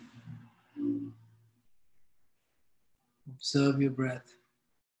breath, observe your breath.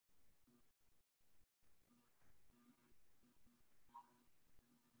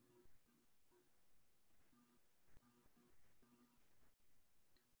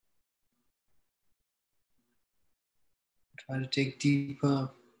 Try to take deeper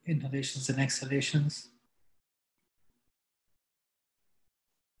inhalations and exhalations.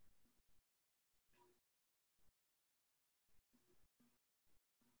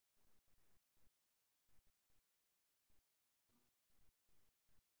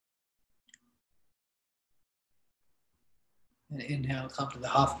 And inhale, come to the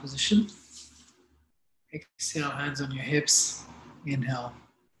half position. Exhale, hands on your hips. Inhale,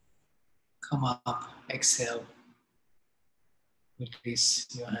 come up. Exhale, release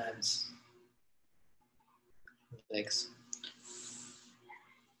your hands, legs.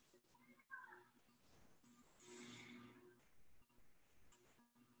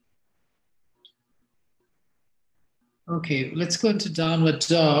 Okay, let's go into downward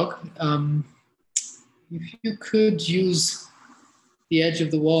dog. If you could use the edge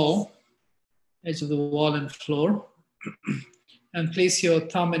of the wall and floor, and place your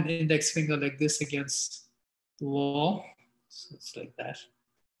thumb and index finger like this against the wall. So it's like that.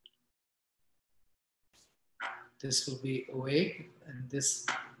 This will be away, and this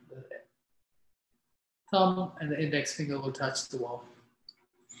the thumb and the index finger will touch the wall.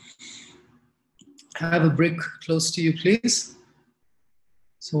 Have a brick close to you, please.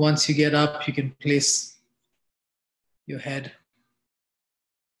 So once you get up, you can place your head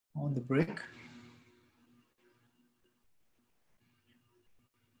on the brick.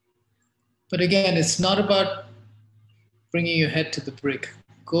 But again, it's not about bringing your head to the brick.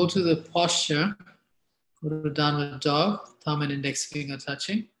 Go to the posture, go to downward dog, thumb and index finger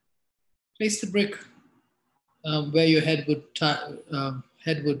touching. Place the brick where your head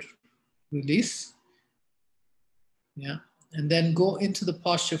would release. Yeah, and then go into the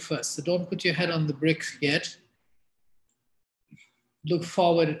posture first. So don't put your head on the brick yet. Look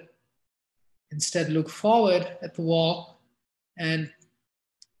forward. Instead, look forward at the wall, and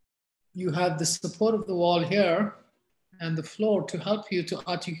you have the support of the wall here and the floor to help you to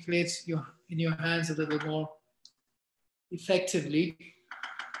articulate in your hands a little more effectively.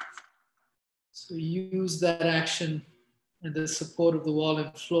 So use that action and the support of the wall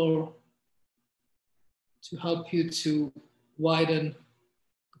and floor to help you to widen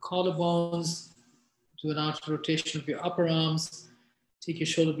the collarbones, do an outer rotation of your upper arms, take your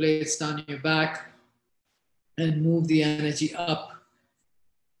shoulder blades down your back, and move the energy up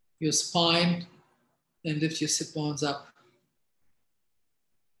your spine, and lift your sit bones up.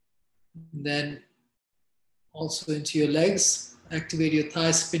 And then also into your legs, activate your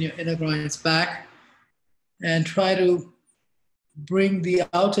thighs, spin your inner groins back, and try to bring the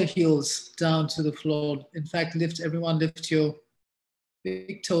outer heels down to the floor. In fact, everyone lift your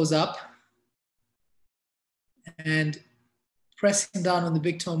big toes up, and pressing down on the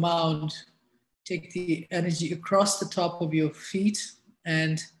big toe mound, take the energy across the top of your feet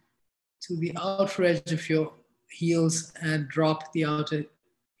and to the outer edge of your heels, and drop the outer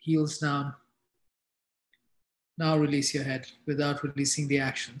heels down. Now release your head without releasing the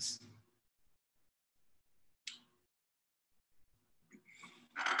actions.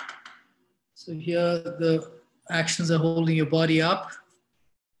 So here the actions are holding your body up,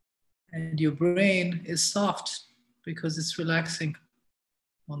 and your brain is soft because it's relaxing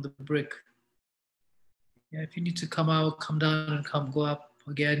on the brick. Yeah, if you need to come out, come down and go up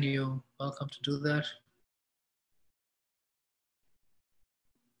again, you're welcome to do that.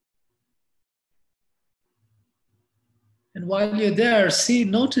 And while you're there,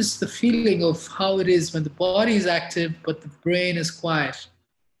 notice the feeling of how it is when the body is active, but the brain is quiet.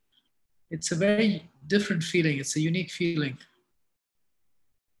 It's a very different feeling. It's a unique feeling.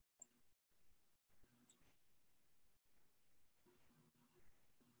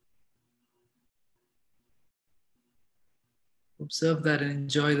 Observe that and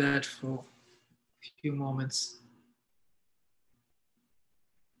enjoy that for a few moments.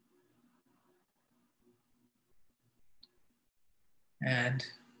 And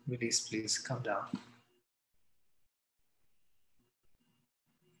release, please. Come down.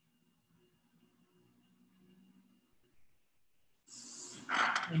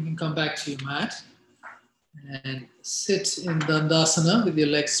 You can come back to your mat and sit in Dandasana with your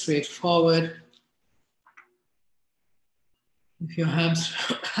legs straight forward. If your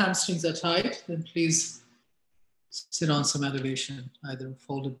hamstrings are tight, then please sit on some elevation, either a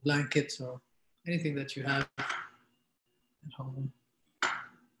folded blanket or anything that you have at home.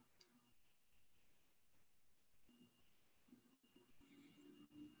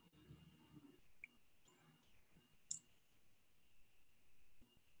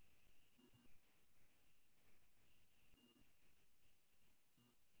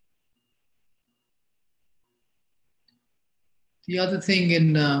 The other thing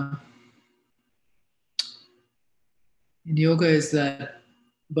in yoga is that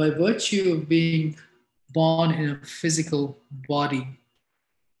by virtue of being born in a physical body,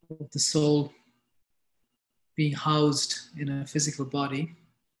 of the soul being housed in a physical body,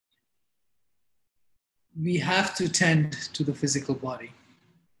 we have to tend to the physical body.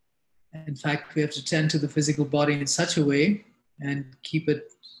 In fact, we have to tend to the physical body in such a way and keep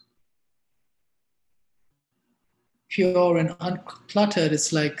it pure and uncluttered.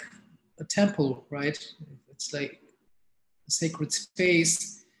 It's like a temple, right? It's like a sacred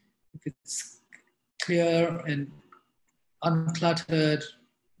space. If it's clear and uncluttered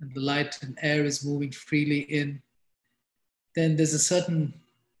and the light and air is moving freely in, then there's a certain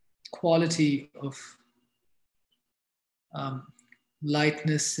quality of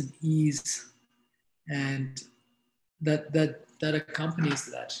lightness and ease, and that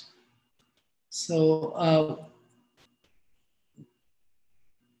accompanies that. So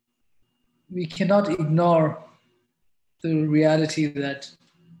we cannot ignore the reality that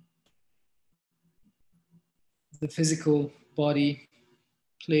the physical body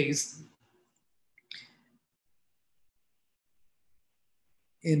plays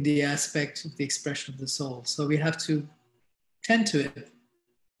in the aspect of the expression of the soul. So we have to tend to it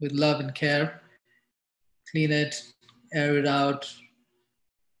with love and care, clean it, air it out,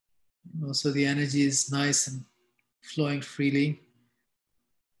 so the energy is nice and flowing freely.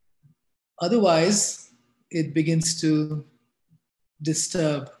 Otherwise, it begins to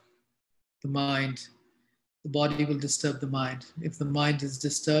disturb the mind. The body will disturb the mind. If the mind is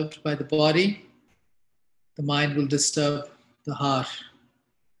disturbed by the body, the mind will disturb the heart.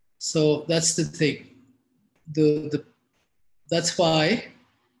 So that's the thing. That's why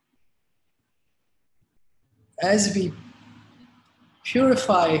as we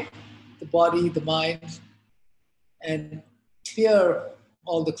purify the body, the mind, and clear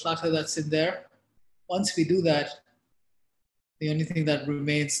all the clutter that's in there, once we do that, the only thing that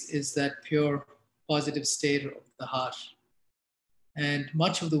remains is that pure positive state of the heart. And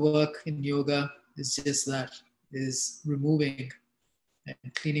much of the work in yoga is just that, is removing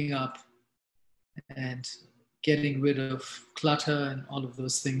and cleaning up and getting rid of clutter and all of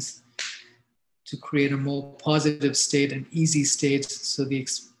those things to create a more positive state, an easy state, so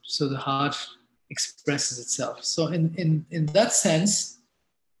the heart expresses itself. So in that sense,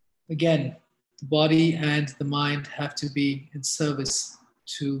 again, the body and the mind have to be in service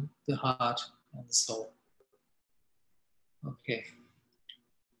to the heart and the soul. Okay.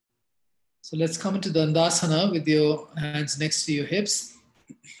 So let's come into Dandasana with your hands next to your hips.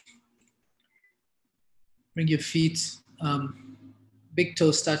 Bring your feet, big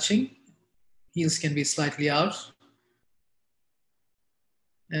toes touching. Heels can be slightly out.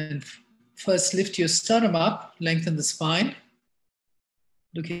 And first lift your sternum up, lengthen the spine.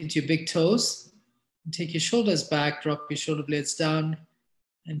 Look at your big toes. Take your shoulders back, drop your shoulder blades down,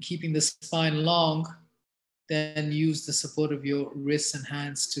 and keeping the spine long, then use the support of your wrists and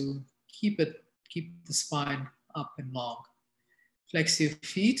hands to keep the spine up and long. Flex your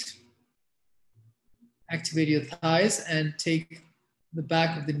feet, activate your thighs, and take the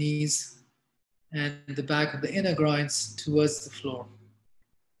back of the knees and the back of the inner groins towards the floor.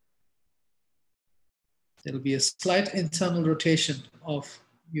 There will be a slight internal rotation of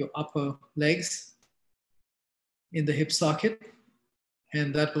your upper legs in the hip socket,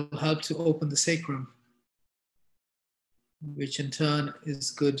 and that will help to open the sacrum, which in turn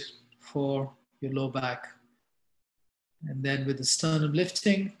is good for your low back. And then with the sternum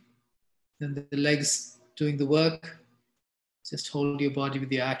lifting, then the legs doing the work, just hold your body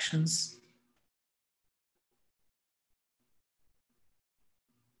with your actions.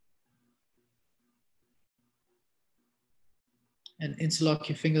 And interlock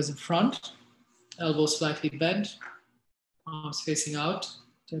your fingers in front, elbows slightly bent, arms facing out,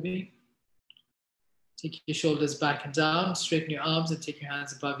 Debbie. Take your shoulders back and down, straighten your arms and take your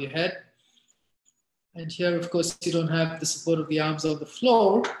hands above your head. And here, of course, you don't have the support of the arms on the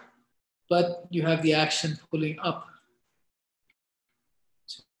floor, but you have the action pulling up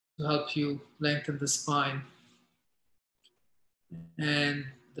to help you lengthen the spine. And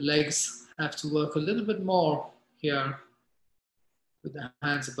the legs have to work a little bit more here with the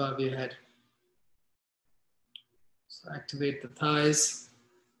hands above your head. So activate the thighs.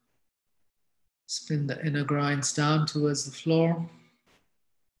 Spin the inner grinds down towards the floor.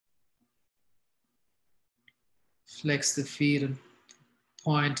 Flex the feet and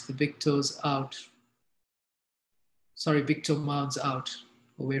point the big toes out. Sorry, big toe mounds out,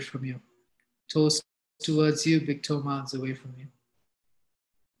 away from you. Toes towards you, big toe mounds away from you.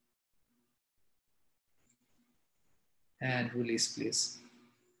 And release, please.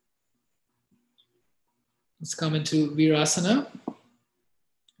 Let's come into Virasana.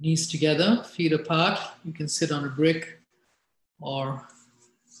 Knees together, feet apart. You can sit on a brick, or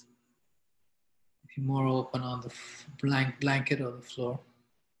if you're more open, on the blanket or the floor.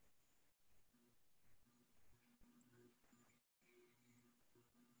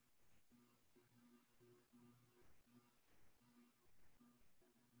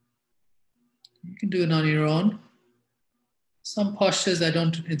 You can do it on your own. Some postures I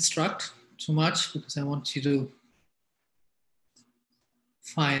don't instruct too much because I want you to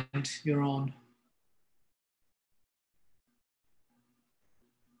find your own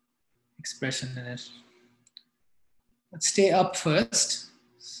expression in it. But stay up first.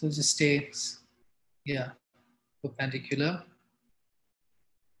 So just stay, perpendicular.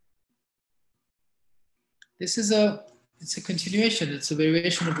 It's a continuation. It's a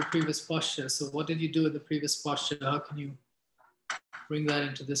variation of the previous posture. So what did you do in the previous posture? How can you bring that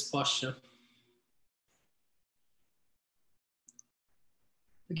into this posture?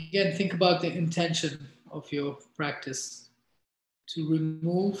 Again, think about the intention of your practice: to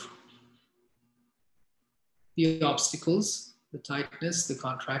remove the obstacles, the tightness, the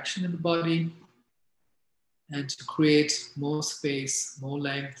contraction in the body, and to create more space, more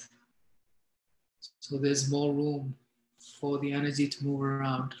length, so there's more room for the energy to move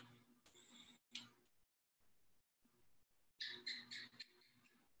around.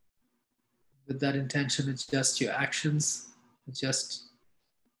 With that intention, adjust your actions, adjust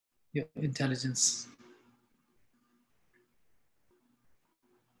your intelligence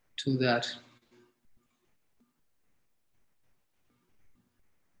to that.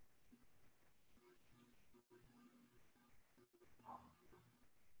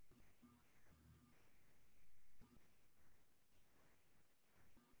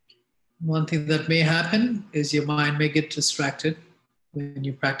 One thing that may happen is your mind may get distracted when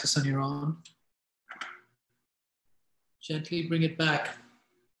you practice on your own. Gently bring it back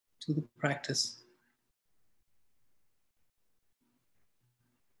to the practice.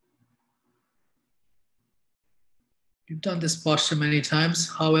 You've done this posture many times.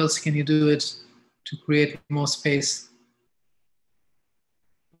 How else can you do it to create more space?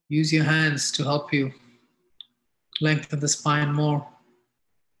 Use your hands to help you lengthen the spine more.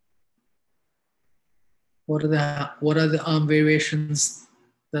 What are the arm variations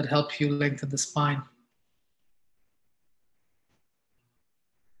that help you lengthen the spine?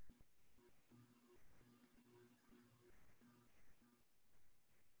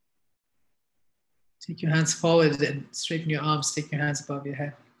 Take your hands forward and straighten your arms. Take your hands above your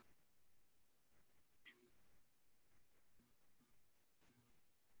head.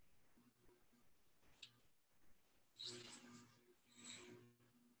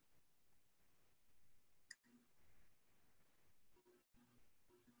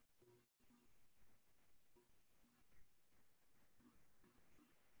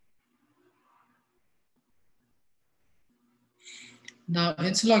 Now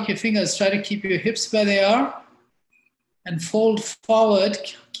interlock your fingers. Try to keep your hips where they are and fold forward.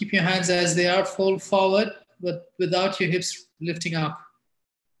 Keep your hands as they are. Fold forward, but without your hips lifting up.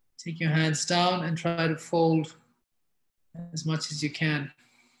 Take your hands down and try to fold as much as you can.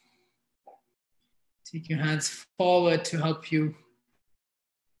 Take your hands forward to help you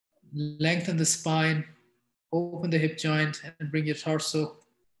lengthen the spine, open the hip joint, and bring your torso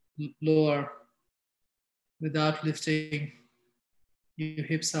lower without lifting your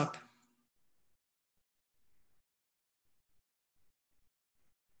hips up.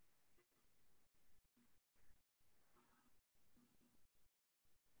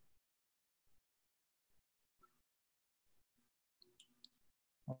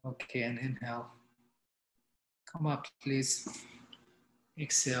 Okay, and inhale. Come up, please.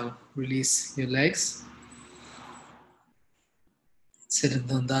 Exhale, release your legs. Sit in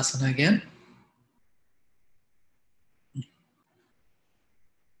Dandasana again.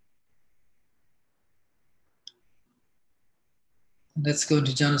 Let's go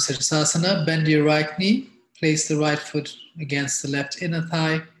into Janusirsasana. Bend your right knee. Place the right foot against the left inner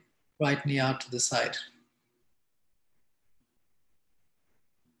thigh. Right knee out to the side.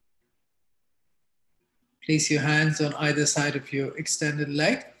 Place your hands on either side of your extended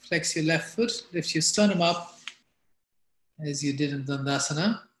leg. Flex your left foot. Lift your sternum up as you did in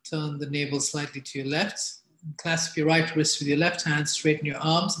Dandasana. Turn the navel slightly to your left. Clasp your right wrist with your left hand. Straighten your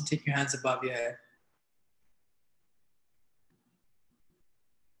arms and take your hands above your head.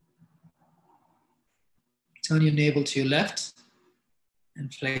 Turn your navel to your left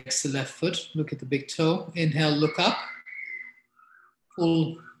and flex the left foot. Look at the big toe. Inhale, look up.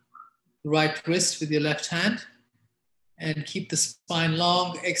 Pull the right wrist with your left hand and keep the spine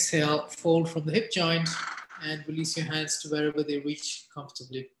long. Exhale, fold from the hip joint and release your hands to wherever they reach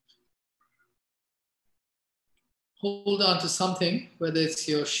comfortably. Hold on to something, whether it's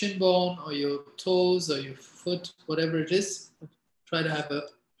your shin bone or your toes or your foot, whatever it is. Try to have a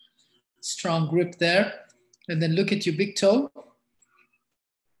strong grip there. And then look at your big toe.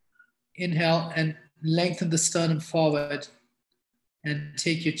 Inhale and lengthen the sternum forward and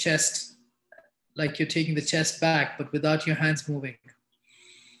take your chest like you're taking the chest back, but without your hands moving.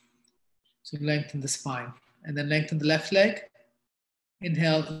 So lengthen the spine. And then lengthen the left leg.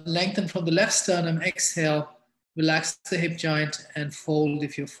 Inhale, lengthen from the left sternum. Exhale, relax the hip joint and fold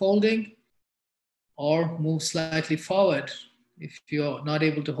if you're folding, or move slightly forward. If you're not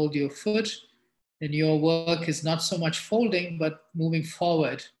able to hold your foot, then your work is not so much folding, but moving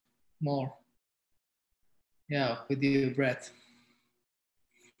forward more. Yeah, with your breath.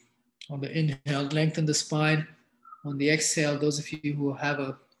 On the inhale, lengthen the spine. On the exhale, those of you who have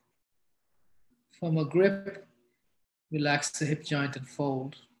a firmer grip, relax the hip joint and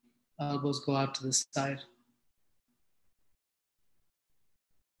fold. Elbows go out to the side.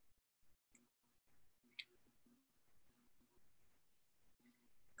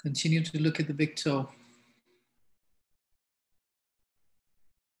 Continue to look at the big toe.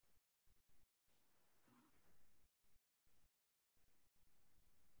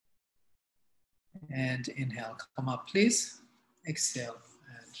 And inhale, come up please. Exhale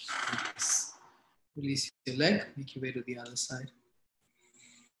and release. Release your leg, make your way to the other side.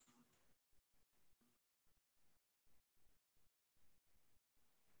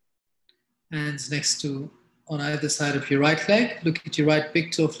 Hands next to, on either side of your right leg. Look at your right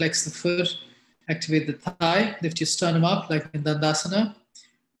big toe, flex the foot, activate the thigh, lift your sternum up like in Dandasana.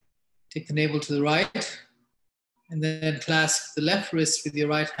 Take the navel to the right, and then clasp the left wrist with your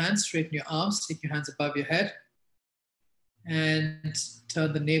right hand, straighten your arms, take your hands above your head, and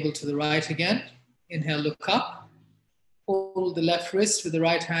turn the navel to the right again. Inhale, look up, pull the left wrist with the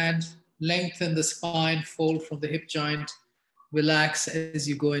right hand, lengthen the spine, fold from the hip joint, relax as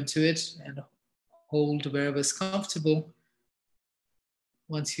you go into it, and hold wherever is comfortable.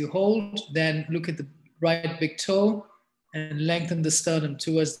 Once you hold, then look at the right big toe and lengthen the sternum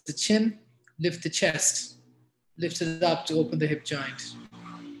towards the chin, lift the chest. Lift it up to open the hip joint.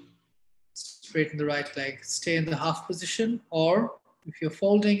 Straighten the right leg. Stay in the half position, or if you're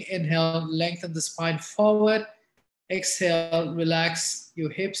folding, inhale, lengthen the spine forward. Exhale, relax your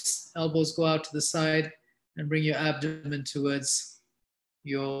hips, elbows go out to the side, and bring your abdomen towards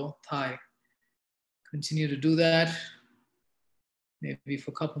your thigh. Continue to do that, maybe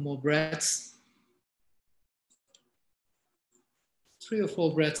for a couple more breaths. 3 or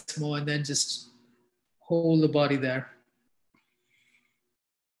 4 breaths more, and then just hold the body there.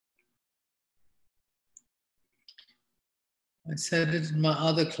 I said it in my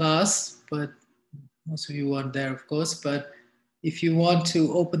other class, but most of you weren't there, of course. But if you want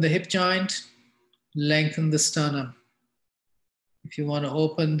to open the hip joint, lengthen the sternum. If you want to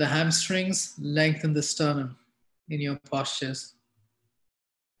open the hamstrings, lengthen the sternum in your postures.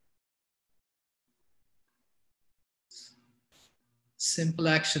 Simple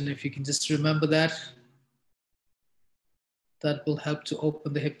action, if you can just remember that, that will help to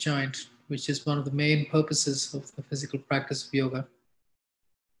open the hip joint which is one of the main purposes of the physical practice of yoga.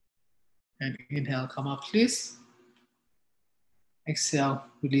 And inhale, come up, please. Exhale,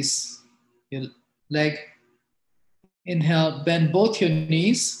 release your leg. Inhale, bend both your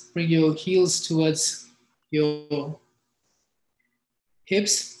knees. Bring your heels towards your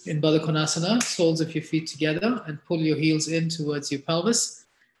hips in Baddha Konasana, soles of your feet together, and pull your heels in towards your pelvis.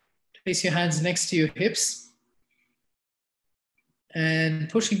 Place your hands next to your hips. And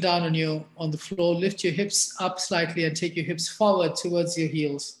pushing down on the floor, lift your hips up slightly and take your hips forward towards your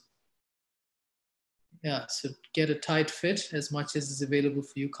heels. Yeah, so get a tight fit as much as is available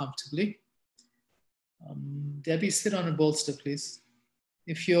for you comfortably. Debbie, sit on a bolster, please.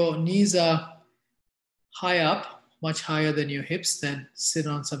 If your knees are high up, much higher than your hips, then sit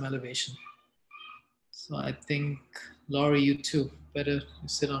on some elevation. So I think, Laurie, you too, better you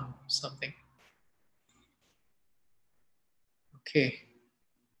sit on something. Okay.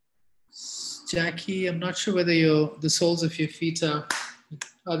 Jackie, I'm not sure whether the soles of your feet are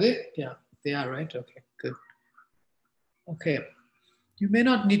they? Yeah, they are, right? Okay, good. Okay. You may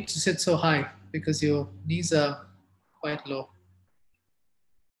not need to sit so high because your knees are quite low.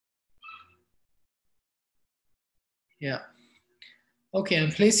 Yeah. Okay,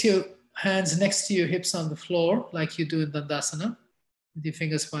 and place your hands next to your hips on the floor like you do in Dandasana, with your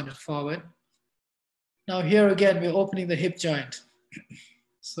fingers pointed forward. Now here again, we're opening the hip joint.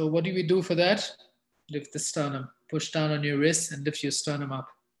 So what do we do for that? Lift the sternum. Push down on your wrist and lift your sternum up.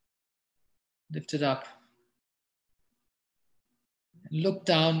 Lift it up. Look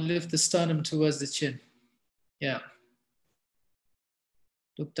down, lift the sternum towards the chin. Yeah.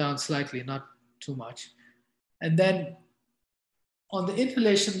 Look down slightly, not too much. And then on the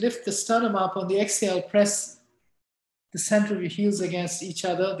inhalation, lift the sternum up. On the exhale, press the center of your heels against each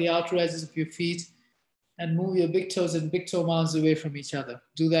other, the outer edges of your feet, and move your big toes and big toe mounds away from each other.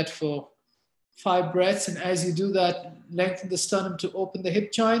 Do that for 5 breaths. And as you do that, lengthen the sternum to open the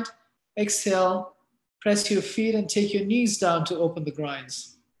hip joint. Exhale, press your feet and take your knees down to open the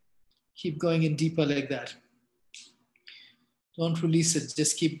groins. Keep going in deeper like that. Don't release it.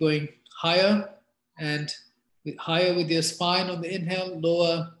 Just keep going higher and higher with your spine on the inhale,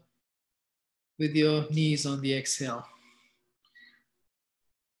 lower with your knees on the exhale.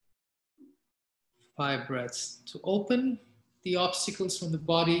 5 breaths. To open the obstacles from the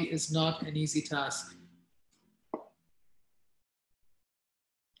body is not an easy task.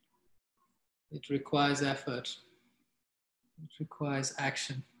 It requires effort. It requires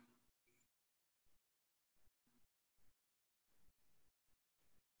action.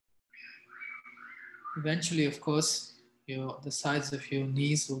 Eventually, of course, the sides of your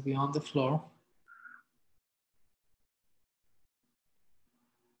knees will be on the floor.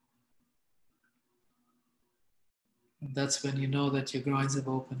 And that's when you know that your groins have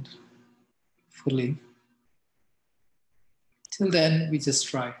opened fully. Till then, we just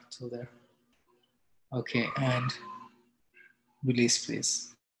try till there. Okay, and release,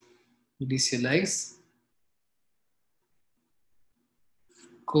 please. Release your legs.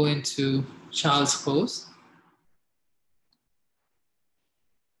 Go into child's pose.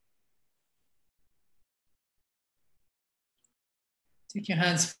 Take your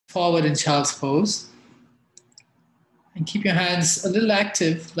hands forward in child's pose. And keep your hands a little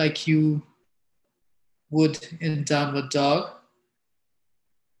active like you would in downward dog.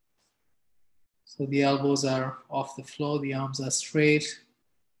 So the elbows are off the floor, the arms are straight,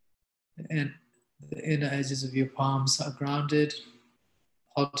 and the inner edges of your palms are grounded.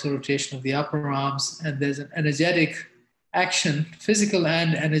 Outer rotation of the upper arms, and there's an energetic action, physical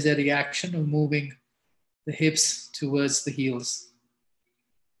and energetic action of moving the hips towards the heels.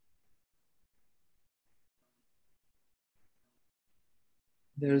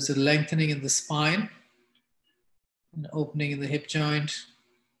 There is a lengthening in the spine, an opening in the hip joint.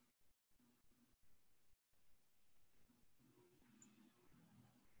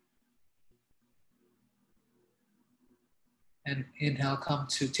 And inhale, come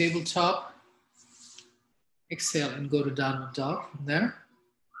to tabletop. Exhale and go to downward dog from there.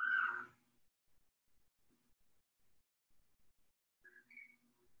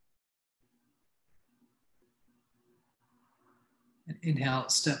 And inhale,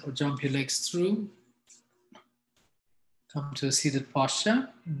 step or jump your legs through. Come to a seated posture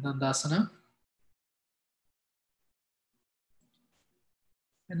in Dandasana.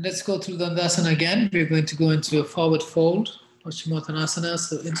 And let's go through Dandasana again. We're going to go into a forward fold, Paschimottanasana.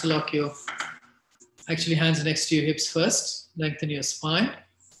 So interlock your, actually hands next to your hips first. Lengthen your spine.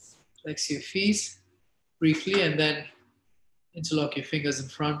 Flex your feet briefly, and then interlock your fingers in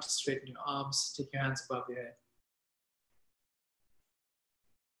front, straighten your arms, take your hands above your head.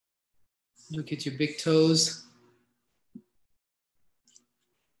 Look at your big toes.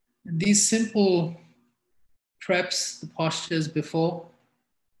 And these simple preps, the postures before,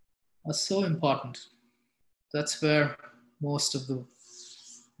 are so important. That's where most of the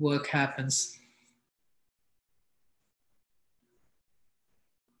work happens.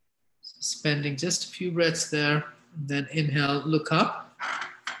 So spending just a few breaths there, and then inhale, look up,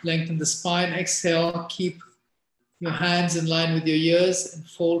 lengthen the spine, exhale, keep your hands in line with your ears and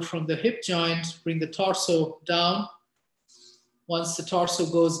fold from the hip joint, bring the torso down. Once the torso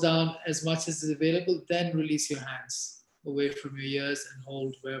goes down as much as is available, then release your hands away from your ears and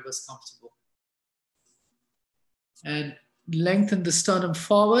hold wherever's comfortable. And lengthen the sternum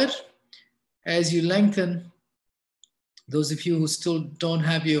forward. As you lengthen, those of you who still don't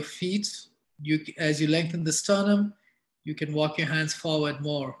have your feet, as you lengthen the sternum, you can walk your hands forward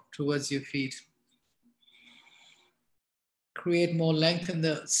more towards your feet. Create more length in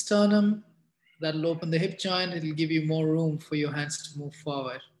the sternum. That'll open the hip joint. It'll give you more room for your hands to move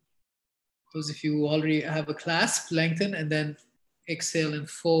forward. Those of you who already have a clasp, lengthen and then exhale and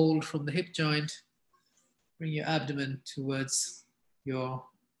fold from the hip joint. Bring your abdomen towards your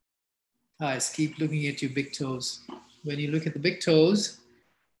thighs. Keep looking at your big toes. When you look at the big toes,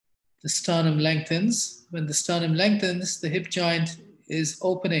 the sternum lengthens. When the sternum lengthens, the hip joint is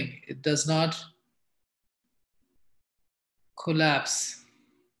opening. It does not collapse.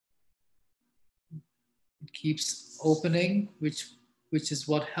 It keeps opening, which is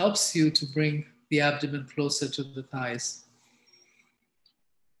what helps you to bring the abdomen closer to the thighs.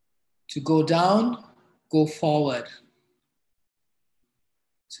 To go down, go forward.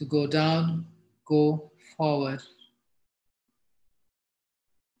 To go down, go forward.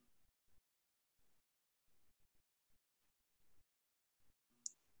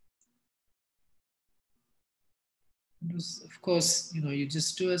 Of course, you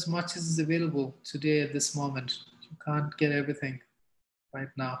just do as much as is available today at this moment. You can't get everything right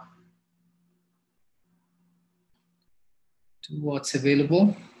now. Do what's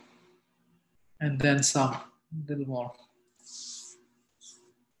available and then some, a little more.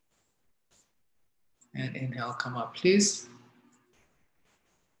 And inhale, come up, please.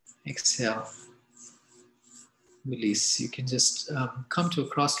 Exhale, release. You can just come to a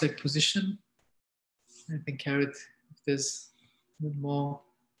cross-leg position. I think, Carrot, if there's a little more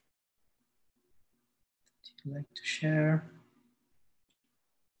that you'd like to share.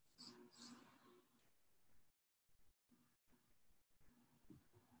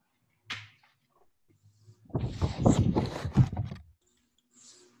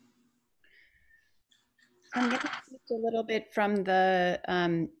 I'm going to speak a little bit from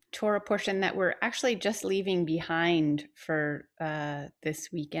the Torah portion that we're actually just leaving behind for this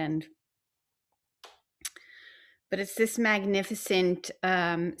weekend. But it's this magnificent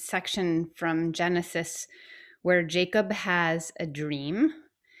section from Genesis where Jacob has a dream.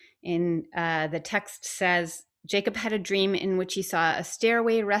 In the text says, Jacob had a dream in which he saw a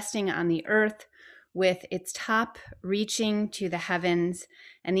stairway resting on the earth with its top reaching to the heavens,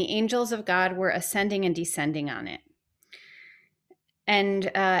 and the angels of God were ascending and descending on it. And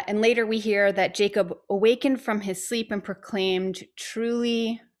later we hear that Jacob awakened from his sleep and proclaimed,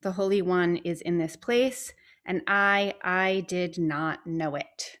 "Truly the Holy One is in this place, and I did not know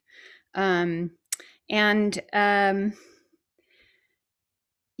it." There's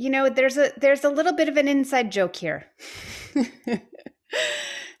a little bit of an inside joke here.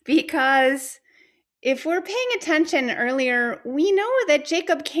 Because if we're paying attention earlier, we know that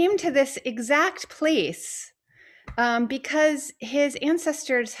Jacob came to this exact place because his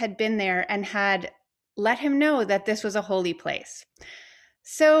ancestors had been there and had let him know that this was a holy place.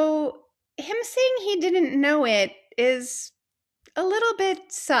 So him saying he didn't know it is a little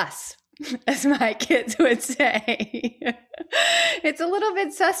bit sus, as my kids would say. It's a little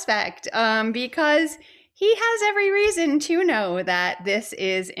bit suspect because he has every reason to know that this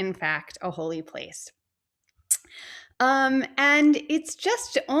is, in fact, a holy place. And it's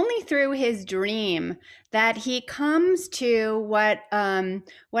just only through his dream that he comes to what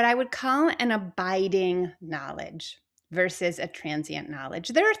I would call an abiding knowledge versus a transient knowledge.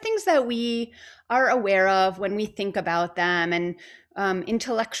 There are things that we are aware of when we think about them, and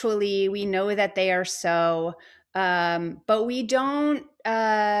intellectually we know that they are so, but we don't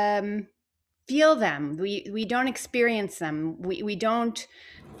feel them. We don't experience them. We don't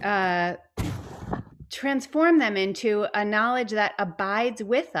transform them into a knowledge that abides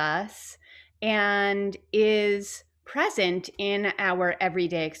with us and is present in our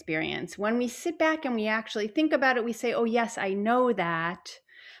everyday experience. When we sit back and we actually think about it, we say, oh yes, I know that,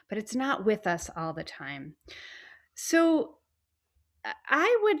 but it's not with us all the time. So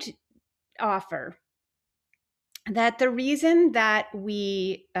I offer that the reason that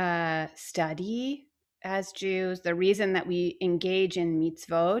we study as Jews, the reason that we engage in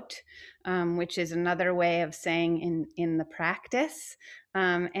mitzvot, which is another way of saying in the practice,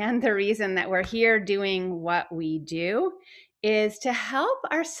 and the reason that we're here doing what we do is to help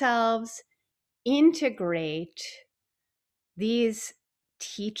ourselves integrate these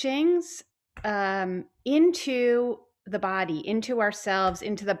teachings into the body, into ourselves,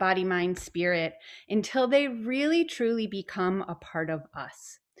 into the body, mind, spirit, until they really truly become a part of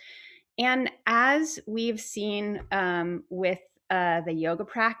us. And as we've seen with the yoga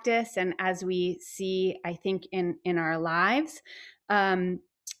practice, and as we see, I think, in our lives,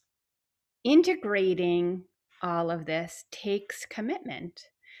 integrating all of this takes commitment.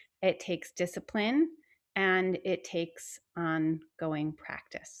 It takes discipline, and it takes ongoing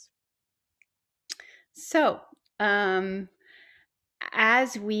practice. So, as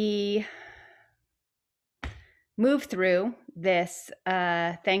we move through this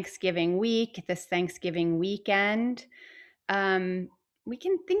Thanksgiving week, this Thanksgiving weekend, we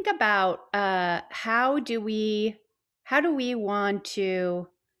can think about how do we want to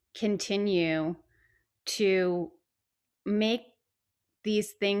continue to make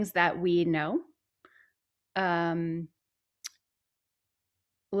these things that we know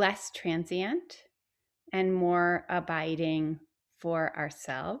less transient and more abiding for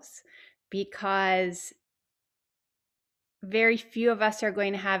ourselves, because very few of us are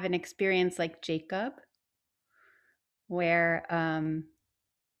going to have an experience like Jacob, where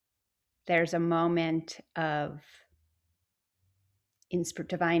there's a moment of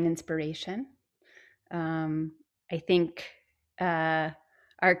divine inspiration. I think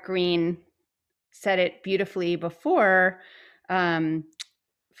Art Green said it beautifully before,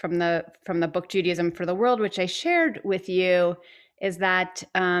 from the book Judaism for the World, which I shared with you, is that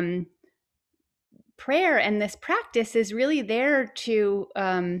prayer and this practice is really there to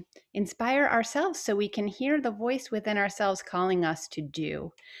inspire ourselves, so we can hear the voice within ourselves calling us to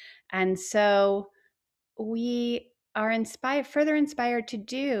do. And so we are further inspired to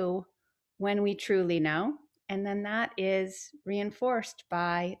do when we truly know. And then that is reinforced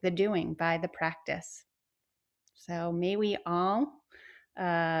by the doing, by the practice. So may we all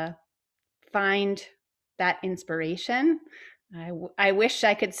find that inspiration. I wish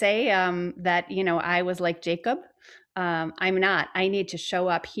I could say that, I was like Jacob. I'm not. I need to show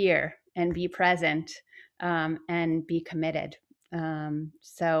up here and be present and be committed.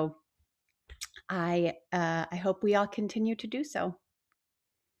 So I hope we all continue to do so.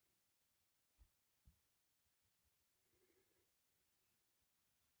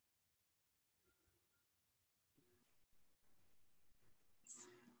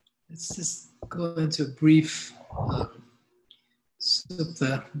 Let's just go into a brief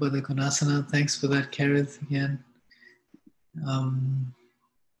Supta Baddha Konasana. Thanks for that, Karith, again.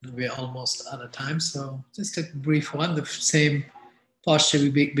 We're almost out of time, so just a brief one. The same posture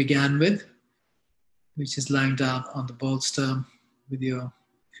we began with, which is lying down on the bolster with your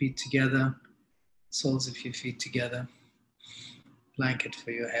feet together, soles of your feet together, blanket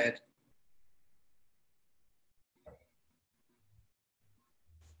for your head.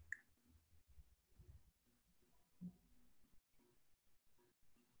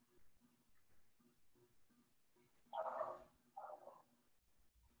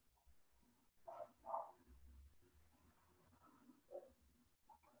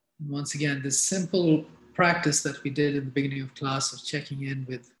 And once again, this simple practice that we did in the beginning of class of checking in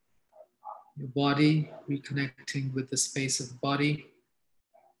with your body, reconnecting with the space of the body,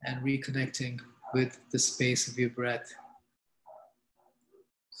 and reconnecting with the space of your breath.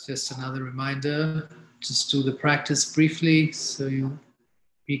 It's just another reminder. Just do the practice briefly so you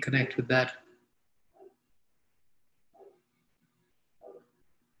reconnect with that.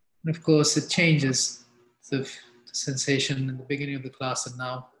 And of course, it changes. The sensation in the beginning of the class and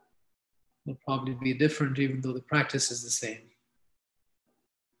now will probably be different, even though the practice is the same.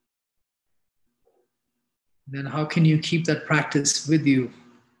 Then how can you keep that practice with you?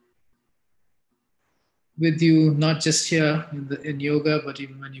 With you, not just here in yoga, but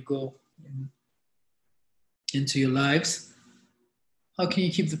even when you go into your lives. How can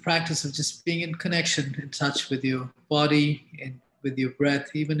you keep the practice of just being in connection, in touch with your body and with your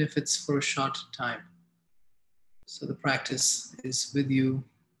breath, even if it's for a short time? So the practice is with you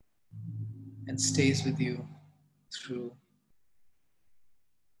and stays with you through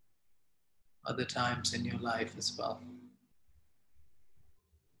other times in your life as well.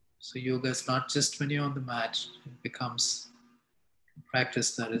 So yoga is not just when you're on the mat, it becomes a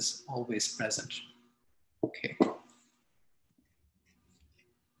practice that is always present. Okay.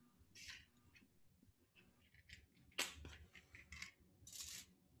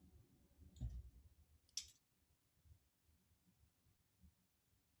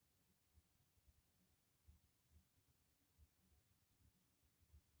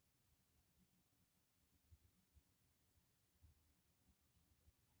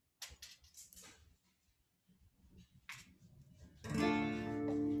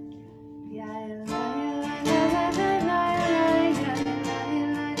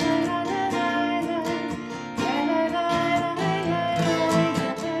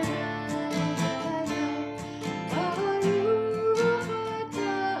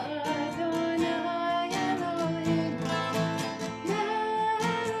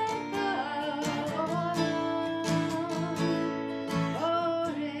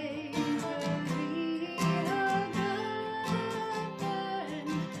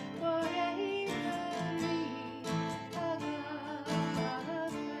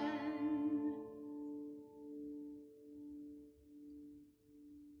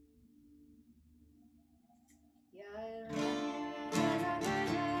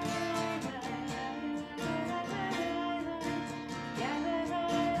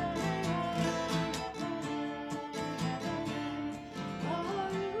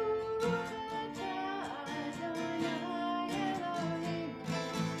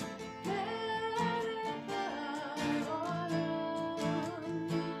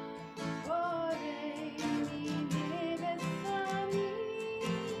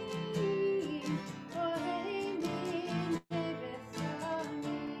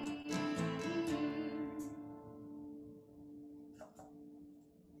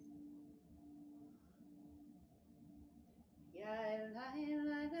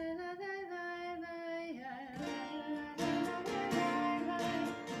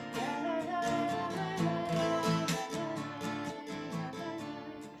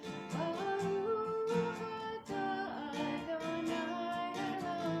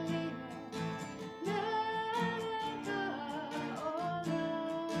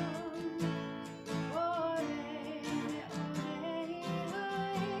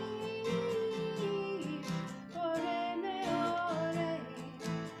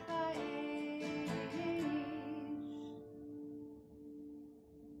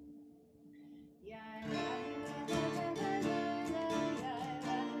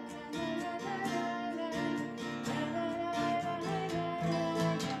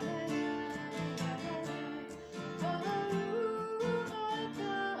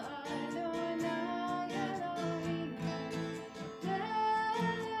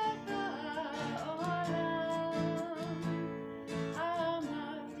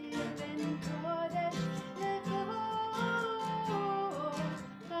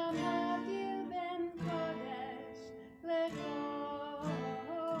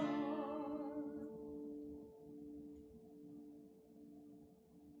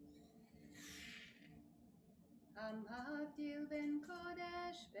 המבדיל בין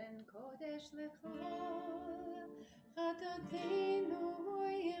קודש לכל, חטאותינו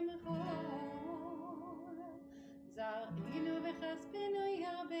ימחול, זרעינו וכספנו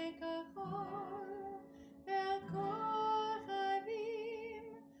ירבה כחול, והכוכבים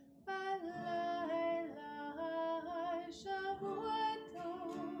בלילה. שבוע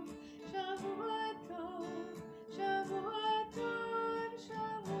טוב, שבוע טוב, שבוע טוב,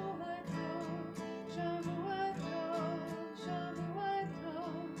 שבוע טוב, שבוע טוב, שבוע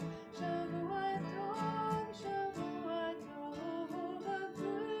טוב, שבוע טוב, שבוע טוב. A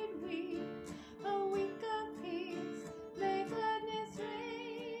good week, a week of peace, may gladness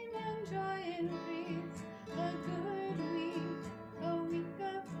reign and joy increase. A good week, a week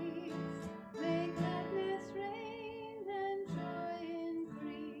of peace, may gladness reign and joy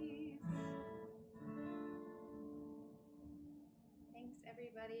increase. Thanks,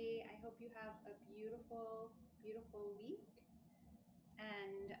 everybody. I hope you have a beautiful, beautiful week.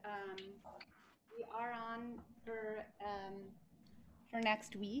 And we are on for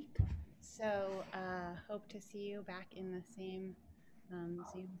next week. So hope to see you back in the same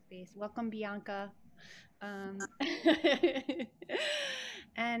Zoom space. Welcome, Bianca.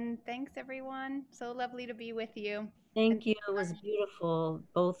 And thanks, everyone. So lovely to be with you. Thank you. It was beautiful.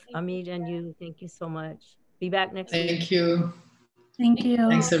 Both Amit and you. Thank you so much. Be back next week. Thank you. Thank you.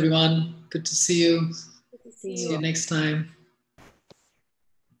 Thanks, everyone. Good to see you. Good to see See you next time.